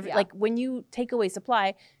domestically. Like, when you take away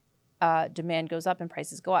supply, demand goes up and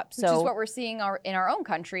prices go up. Which is what we're seeing in our own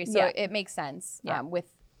country. So it makes sense with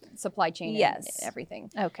supply chain and everything.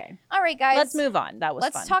 Okay. All right, guys. Let's move on. That was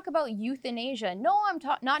fun. Let's talk about euthanasia. No, I'm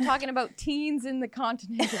not talking about teens in the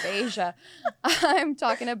continent of Asia. I'm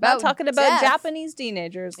talking about death. Japanese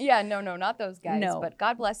teenagers. Yeah, no, not those guys. No. But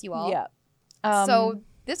God bless you all. Yeah. So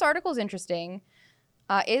this article is interesting.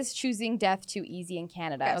 Is choosing death too easy in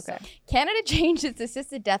Canada? Okay. Canada changed its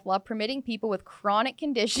assisted death law, permitting people with chronic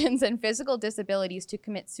conditions and physical disabilities to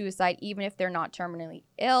commit suicide even if they're not terminally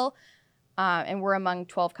ill. And we're among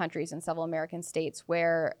 12 countries and several American states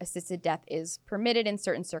where assisted death is permitted in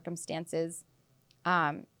certain circumstances.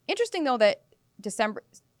 Interesting, though, that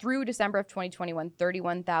through December of 2021,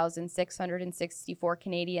 31,664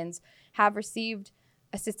 Canadians have received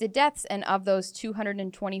assisted deaths, and of those,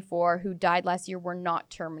 224 who died last year were not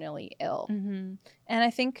terminally ill. Mm-hmm. And I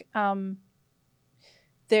think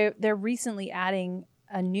they're recently adding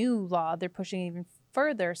a new law. They're pushing even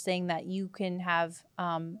further, saying that you can have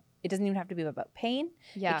it doesn't even have to be about pain.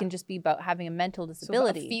 It can just be about having a mental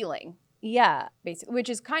disability. So a feeling. Yeah. Basically, which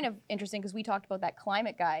is kind of interesting, because we talked about that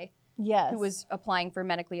climate guy who was applying for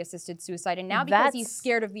medically assisted suicide, and now because he's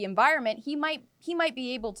scared of the environment, he might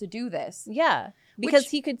be able to do this. Yeah.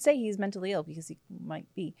 Because he could say he's mentally ill, because he might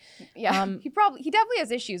be. Yeah. He definitely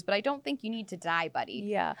has issues, but I don't think you need to die, buddy.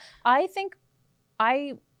 Yeah. I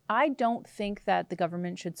don't think that the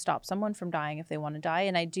government should stop someone from dying if they want to die,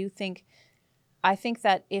 and I think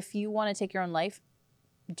that if you want to take your own life,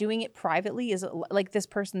 doing it privately is, like this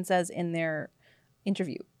person says in their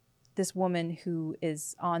interview, this woman who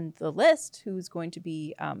is on the list who's going to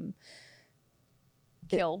be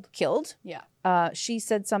killed. Yeah. She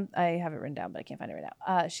said I have it written down, but I can't find it right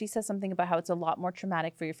now. She says something about how it's a lot more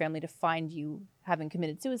traumatic for your family to find you having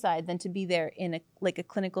committed suicide than to be there in a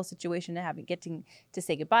clinical situation and getting to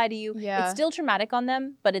say goodbye to you. Yeah. It's still traumatic on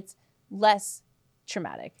them, but it's less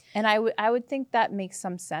traumatic. And I would think that makes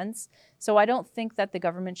some sense. So I don't think that the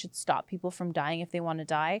government should stop people from dying if they want to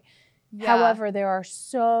die. Yeah. However, there are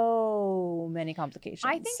so many complications.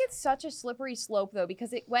 I think it's such a slippery slope, though,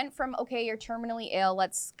 because it went from, okay, you're terminally ill,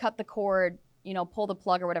 let's cut the cord, pull the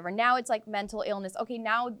plug or whatever. Now it's like mental illness. Okay,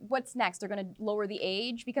 now what's next? They're going to lower the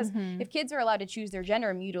age? Because if kids are allowed to choose their gender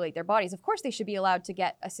and mutilate their bodies, of course they should be allowed to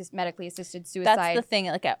get medically assisted suicide. That's the thing.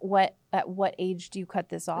 Like, at what age do you cut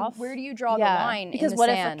this off? Where do you draw the line? Because in the what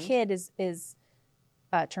sand? if a kid is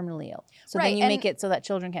terminally ill? So then you make it so that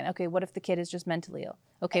children can. Okay, what if the kid is just mentally ill?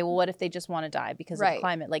 Okay, well, what if they just want to die because of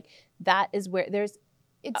climate? Like, that is where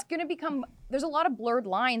it's going to become. There's a lot of blurred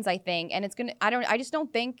lines, I think, and it's going to. I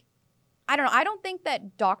don't think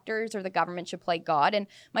that doctors or the government should play God. And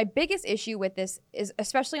my biggest issue with this is,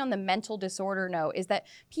 especially on the mental disorder note, is that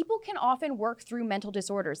people can often work through mental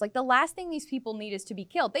disorders. Like, the last thing these people need is to be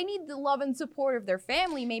killed. They need the love and support of their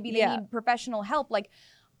family. Maybe they need professional help. Like,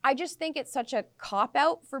 I just think it's such a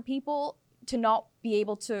cop-out for people to not be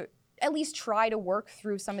able to at least try to work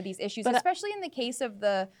through some of these issues, but especially in the case of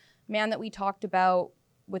the man that we talked about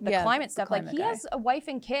with the climate stuff. Like, he has a wife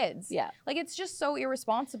and kids. Yeah. Like, it's just so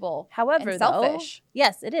irresponsible. However, and selfish.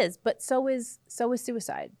 Yes, it is. But so is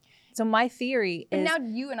suicide. So my theory is... And now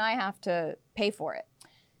you and I have to pay for it.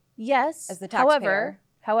 Yes. As the taxpayer. However,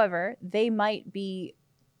 However, they might be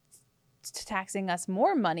taxing us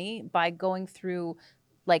more money by going through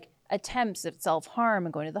like attempts at self-harm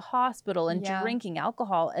and going to the hospital and drinking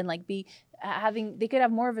alcohol and like they could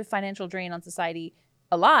have more of a financial drain on society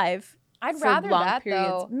alive. I'd for rather long that periods.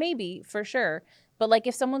 though. Maybe, for sure. But like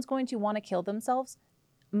if someone's going to want to kill themselves,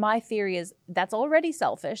 my theory is that's already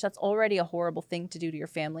selfish. That's already a horrible thing to do to your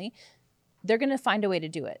family. They're going to find a way to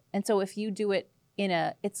do it. And so if you do it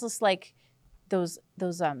it's just like those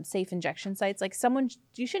safe injection sites. Like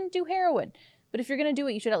you shouldn't do heroin. But if you're going to do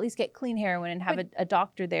it, you should at least get clean heroin and have a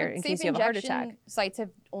doctor there in case you have a heart attack. Injection sites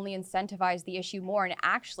have only incentivized the issue more. And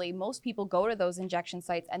actually, most people go to those injection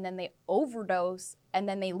sites and then they overdose and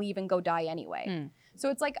then they leave and go die anyway. So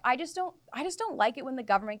it's like, I just don't like it when the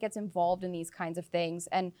government gets involved in these kinds of things.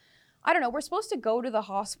 And I don't know, we're supposed to go to the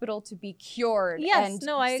hospital to be cured and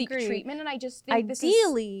seek treatment. And I just think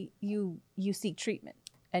ideally you seek treatment.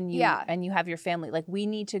 And you have your family. Like we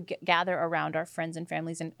need to gather around our friends and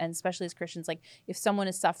families, and especially as Christians, like if someone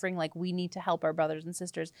is suffering, like we need to help our brothers and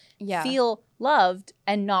sisters feel loved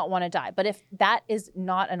and not want to die. But if that is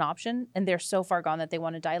not an option and they're so far gone that they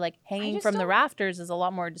want to die, like hanging from the rafters is a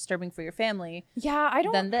lot more disturbing for your family.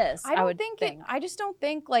 Than this. I just don't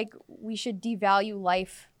think like we should devalue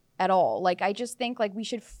life at all. Like I just think like we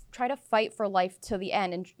should try to fight for life till the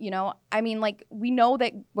end. And I mean, like we know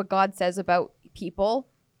that what God says about people.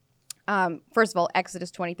 First of all,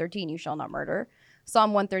 Exodus 20:13, you shall not murder.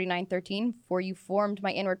 Psalm 139:13, for you formed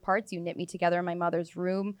my inward parts, you knit me together in my mother's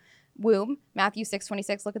womb. Matthew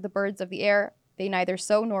 6:26, look at the birds of the air. They neither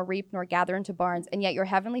sow nor reap nor gather into barns, and yet your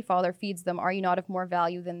heavenly Father feeds them. Are you not of more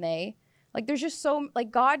value than they? Like there's just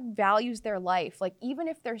like God values their life. Like even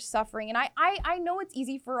if they're suffering, and I know it's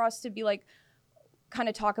easy for us to be like, kind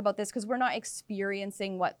of talk about this because we're not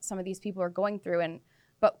experiencing what some of these people are going through.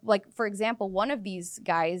 But like, for example, one of these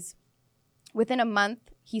guys, within a month,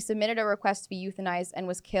 he submitted a request to be euthanized and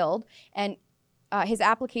was killed. And his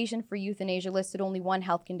application for euthanasia listed only one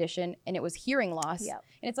health condition, and it was hearing loss. Yep.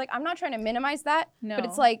 And it's like, I'm not trying to minimize that, but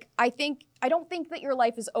it's like, I don't think that your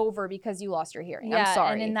life is over because you lost your hearing. I'm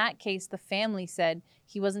sorry. And in that case, the family said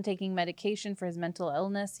he wasn't taking medication for his mental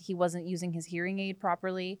illness. He wasn't using his hearing aid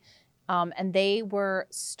properly. And they were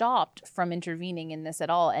stopped from intervening in this at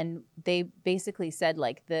all. And they basically said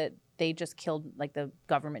like they just killed, like the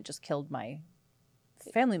government just killed my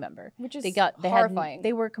family member. Which is horrifying.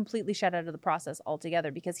 They were completely shut out of the process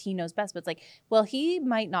altogether because he knows best. But it's like, well, he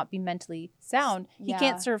might not be mentally sound. He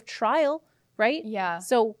can't serve trial, right? Yeah.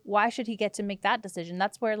 So why should he get to make that decision?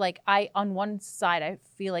 That's where like on one side, I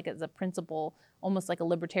feel like it's a principle, almost like a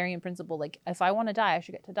libertarian principle. Like if I want to die, I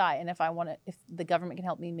should get to die. And if the government can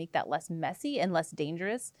help me make that less messy and less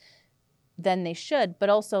dangerous, then they should. But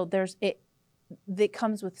also that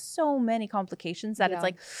comes with so many complications that it's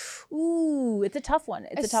like, ooh, it's a tough one.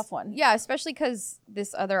 It's a tough one. Yeah, especially because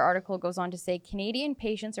this other article goes on to say Canadian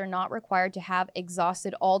patients are not required to have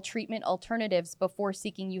exhausted all treatment alternatives before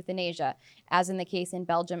seeking euthanasia, as in the case in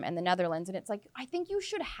Belgium and the Netherlands. And it's like, I think you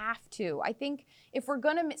should have to. I think if we're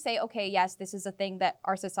going to say, okay, yes, this is a thing that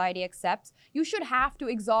our society accepts, you should have to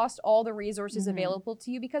exhaust all the resources available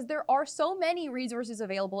to you because there are so many resources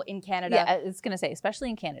available in Canada. Yeah, it's going to say, especially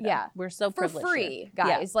in Canada. Yeah. We're so privileged. Free,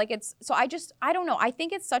 guys. Like it's so I don't know. I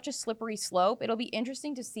think it's such a slippery slope. It'll be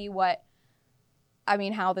interesting to see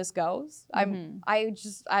how this goes. I don't know.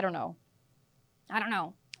 I don't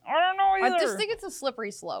know either. I just think it's a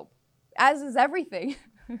slippery slope, as is everything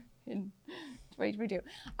in 2022.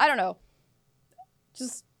 I don't know.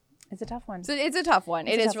 Just it's a tough one. So it's a tough one.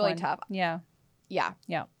 It is really tough. Yeah. Yeah.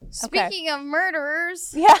 Speaking of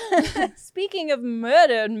murderers. Yeah. Speaking of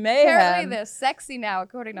murder and mayhem. Apparently they're sexy now,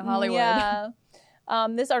 according to Hollywood. Yeah.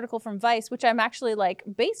 This article from Vice, which I'm actually like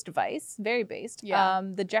based Vice, very based. Yeah.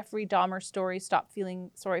 The Jeffrey Dahmer story, Stop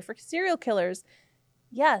Feeling Sorry for Serial Killers.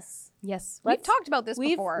 Yes. We've talked about this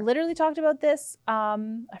before. We've literally talked about this. I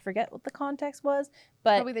forget what the context was,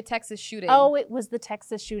 but probably the Texas shooting. Oh, it was the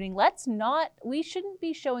Texas shooting. We shouldn't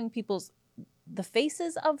be showing the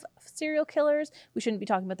faces of serial killers. We shouldn't be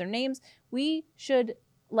talking about their names. We should,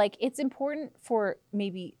 it's important for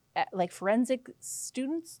maybe forensic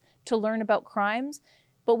students to learn about crimes,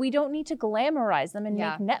 but we don't need to glamorize them and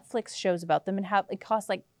make Netflix shows about them and have it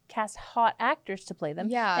cast hot actors to play them.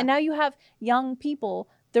 Yeah. And now you have young people.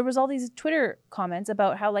 There was all these Twitter comments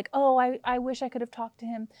about how I wish I could have talked to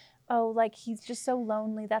him. Oh, he's just so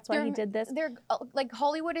lonely. That's why he did this. They're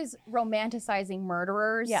Hollywood is romanticizing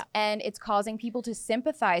murderers, and it's causing people to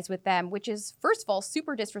sympathize with them, which is first of all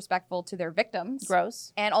super disrespectful to their victims.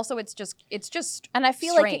 Gross. And also it's just and I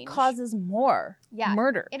feel strange. like it causes more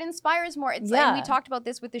murder. It inspires more. And we talked about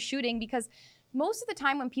this with the shooting because most of the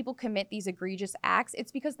time when people commit these egregious acts,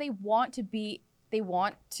 it's because they want to be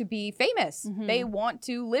famous. They want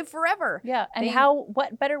to live forever. Yeah. And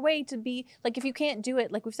what better way to be, like, if you can't do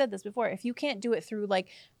it, like we've said this before, if you can't do it through like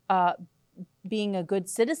being a good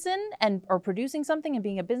citizen or producing something and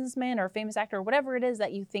being a businessman or a famous actor or whatever it is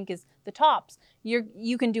that you think is the tops,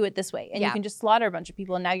 you can do it this way, and you can just slaughter a bunch of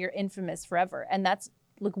people and now you're infamous forever. And that's,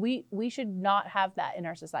 look, we should not have that in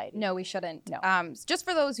our society. No, we shouldn't. No. Just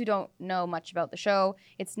for those who don't know much about the show,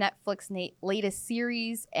 it's Netflix's latest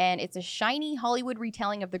series, and it's a shiny Hollywood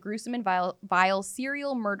retelling of the gruesome and vile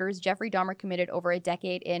serial murders Jeffrey Dahmer committed over a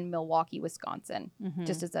decade in Milwaukee, Wisconsin.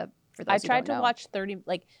 Just as for those I tried to watch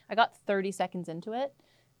I got 30 seconds into it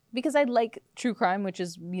because I like true crime, which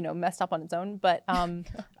is, messed up on its own. But I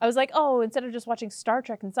was like, oh, instead of just watching Star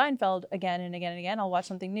Trek and Seinfeld again and again and again, I'll watch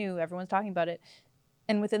something new. Everyone's talking about it.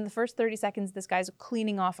 And within the first 30 seconds, this guy's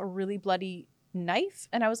cleaning off a really bloody knife.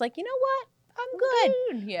 And I was like, you know what? I'm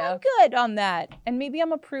good. Yeah. I'm good on that. And maybe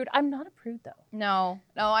I'm a prude. I'm not a prude, though. No,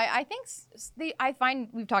 I think I find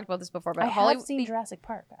we've talked about this before, but I have seen Jurassic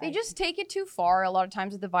Park. They just take it too far a lot of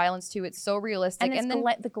times with the violence too. It's so realistic, and then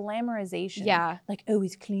the glamorization. Yeah, like, oh,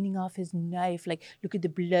 he's cleaning off his knife. Like, look at the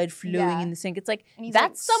blood flowing in the sink. It's like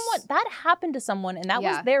that happened to someone, and that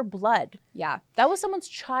was their blood. Yeah, that was someone's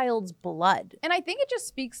child's blood. And I think it just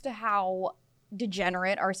speaks to how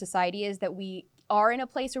degenerate our society is, that we are in a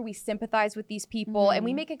place where we sympathize with these people and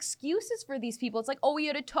we make excuses for these people. It's like, oh, he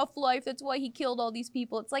had a tough life, that's why he killed all these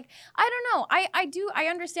people. It's like, I don't know. I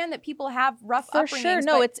understand that people have rough upbringings. For sure.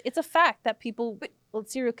 No, it's a fact that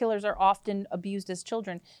serial killers are often abused as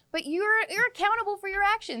children. But you're accountable for your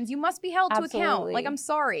actions. You must be held to account. Like, I'm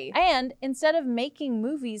sorry. And instead of making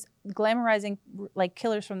movies glamorizing like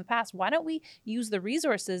killers from the past, why don't we use the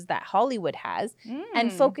resources that Hollywood has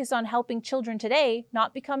and focus on helping children today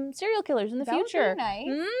not become serial killers in the future? Would be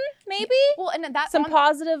nice. Maybe. Well, and that's some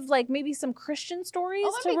positive, like maybe some Christian stories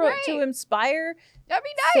to inspire that'd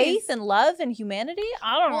be nice. Faith and love and humanity.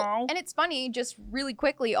 I don't know. And it's funny, just really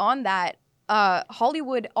quickly on that.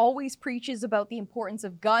 Hollywood always preaches about the importance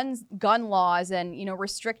of gun laws and,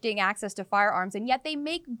 restricting access to firearms, and yet they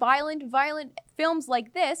make violent films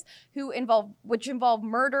like this which involve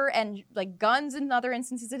murder and like guns in other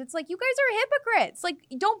instances. And it's like, you guys are hypocrites. Like,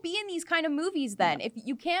 don't be in these kind of movies then. If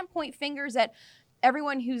you can't point fingers at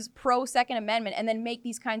everyone who's pro Second Amendment and then make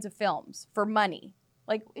these kinds of films for money.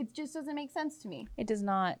 Like, it just doesn't make sense to me. It does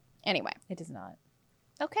not. Anyway. It does not.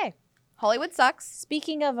 Okay. Hollywood sucks.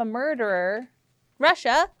 Speaking of a murderer,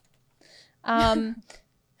 Russia. I'm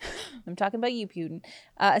talking about you, Putin.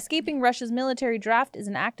 Escaping Russia's military draft is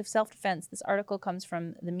an act of self-defense. This article comes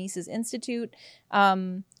from the Mises Institute.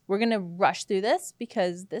 We're going to rush through this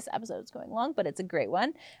because this episode is going long, but it's a great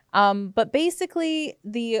one. But basically,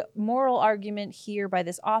 the moral argument here by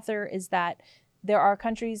this author is that there are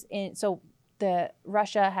countries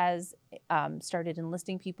Russia has started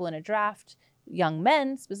enlisting people in a draft, young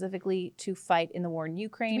men specifically, to fight in the war in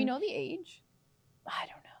Ukraine. Do we know the age? I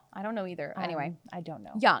don't know. I don't know either. Anyway. I don't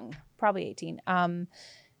know. Young. Probably 18.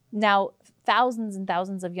 Now, thousands and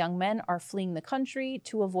thousands of young men are fleeing the country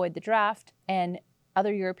to avoid the draft, and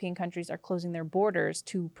other European countries are closing their borders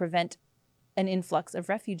to prevent an influx of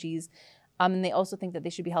refugees. And they also think that they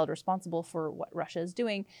should be held responsible for what Russia is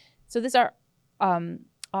doing. So this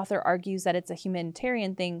author argues that it's a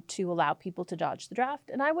humanitarian thing to allow people to dodge the draft,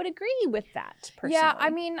 and I would agree with that personally. Yeah, I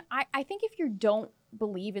mean, I think if you don't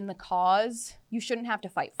believe in the cause, you shouldn't have to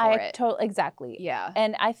fight for it. Exactly. Yeah.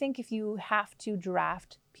 And I think if you have to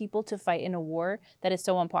draft people to fight in a war that is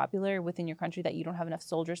so unpopular within your country that you don't have enough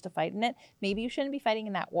soldiers to fight in it, maybe you shouldn't be fighting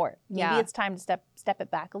in that war. Maybe it's time to step it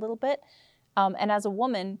back a little bit. And as a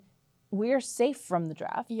woman, we're safe from the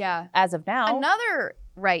draft. Yeah. As of now. Another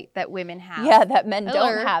right that women have. Yeah, that men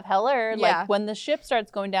don't have. Yeah. Like, when the ship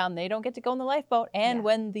starts going down, they don't get to go in the lifeboat. And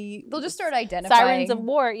when they'll just start identifying sirens of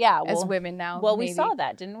war, as women now. Well, maybe. We saw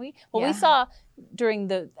that, didn't we? Well, we saw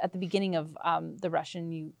at the beginning of the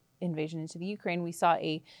Russian invasion into the Ukraine, we saw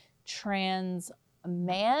a trans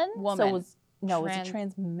man. Woman. So it was a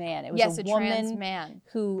trans man. It was a woman trans man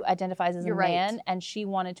who identifies as a man, right. And she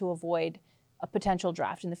wanted to avoid a potential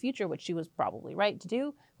draft in the future, which she was probably right to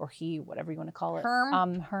do, or he, whatever you want to call it.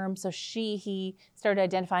 Herm. So he started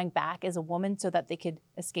identifying back as a woman so that they could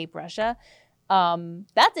escape Russia.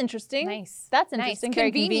 That's interesting. Nice. That's interesting. Nice.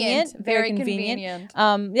 Very convenient. Very convenient.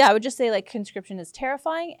 I would just say, like, conscription is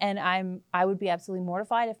terrifying, and I would be absolutely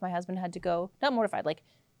mortified if my husband had to go, not mortified, like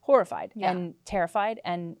horrified and terrified.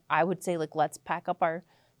 And I would say, like, let's pack up our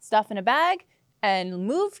stuff in a bag and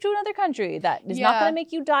move to another country that is not going to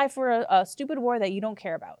make you die for a stupid war that you don't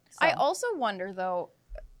care about. So. I also wonder, though,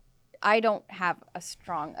 I don't have a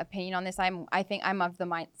strong opinion on this. I think I'm of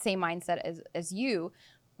the same mindset as you,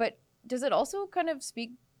 but does it also kind of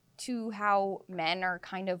speak to how men are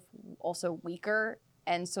kind of also weaker,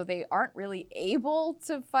 and so they aren't really able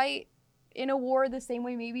to fight in a war the same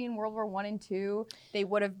way maybe in World War I and II they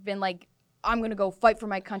would have been like, I'm going to go fight for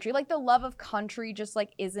my country. Like the love of country just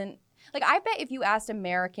like isn't, like I bet if you asked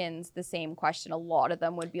Americans the same question, a lot of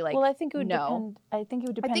them would be like, well, I think it would no. depend. I think it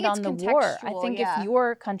would I depend think it's on the war. I contextual, think yeah. if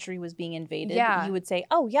your country was being invaded, Yeah. you would say,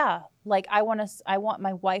 "Oh yeah, like I want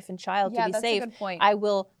my wife and child to be that's safe. a good point. I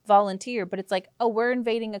will volunteer." But it's like, "Oh, we're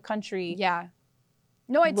invading a country. Yeah.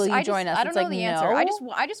 No, Will you join us?" I don't It's know like, the answer.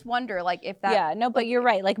 no. I just wonder like if that. Yeah, no, but you're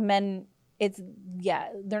right. Like men,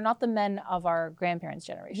 they're not the men of our grandparents'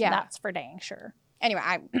 generation. Yeah. That's for dang sure. Anyway,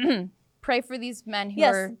 I pray for these men who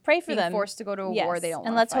Yes, are pray for being them. forced to go to a Yes, war they don't want to fight.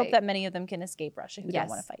 and let's hope that many of them can escape Russia who Yes. don't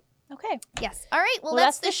want to fight. Okay. Yes. All right. Well, Well,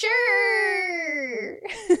 that's that's the sure.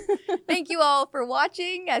 Thank you all for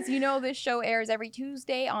watching. As you know, this show airs every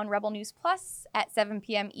Tuesday on Rebel News Plus at 7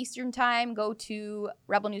 p.m. Eastern Time. Go to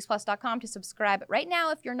rebelnewsplus.com to subscribe right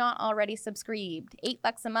now if you're not already subscribed. $8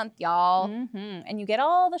 a month, y'all. Mm-hmm. And you get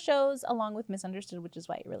all the shows along with Misunderstood, which is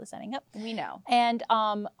why you're really signing up. We know. And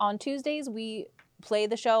on Tuesdays, we play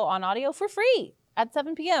the show on audio for free at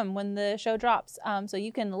 7 p.m. when the show drops. So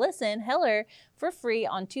you can listen, Heller, for free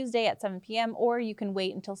on Tuesday at 7 p.m. or you can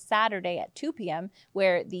wait until Saturday at 2 p.m.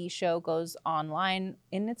 where the show goes online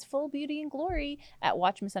in its full beauty and glory at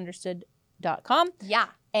watchmisunderstood.com. Yeah.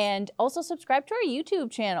 And also subscribe to our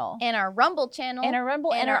YouTube channel. And our Rumble channel. And our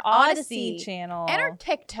Rumble and and our Odyssey channel. And our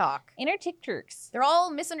TikTok. And our TikToks. They're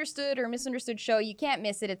all Misunderstood or Misunderstood Show. You can't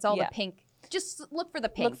miss it. It's all Yeah. the pink. Just look for the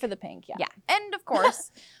pink. Look for the pink, yeah. Yeah. And of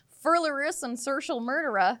course, Furlerus and Social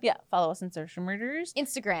Murderer. Yeah, follow us on Social Murderers.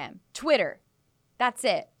 Instagram, Twitter. That's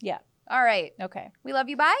it. Yeah. All right. Okay. We love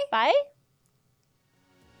you. Bye. Bye.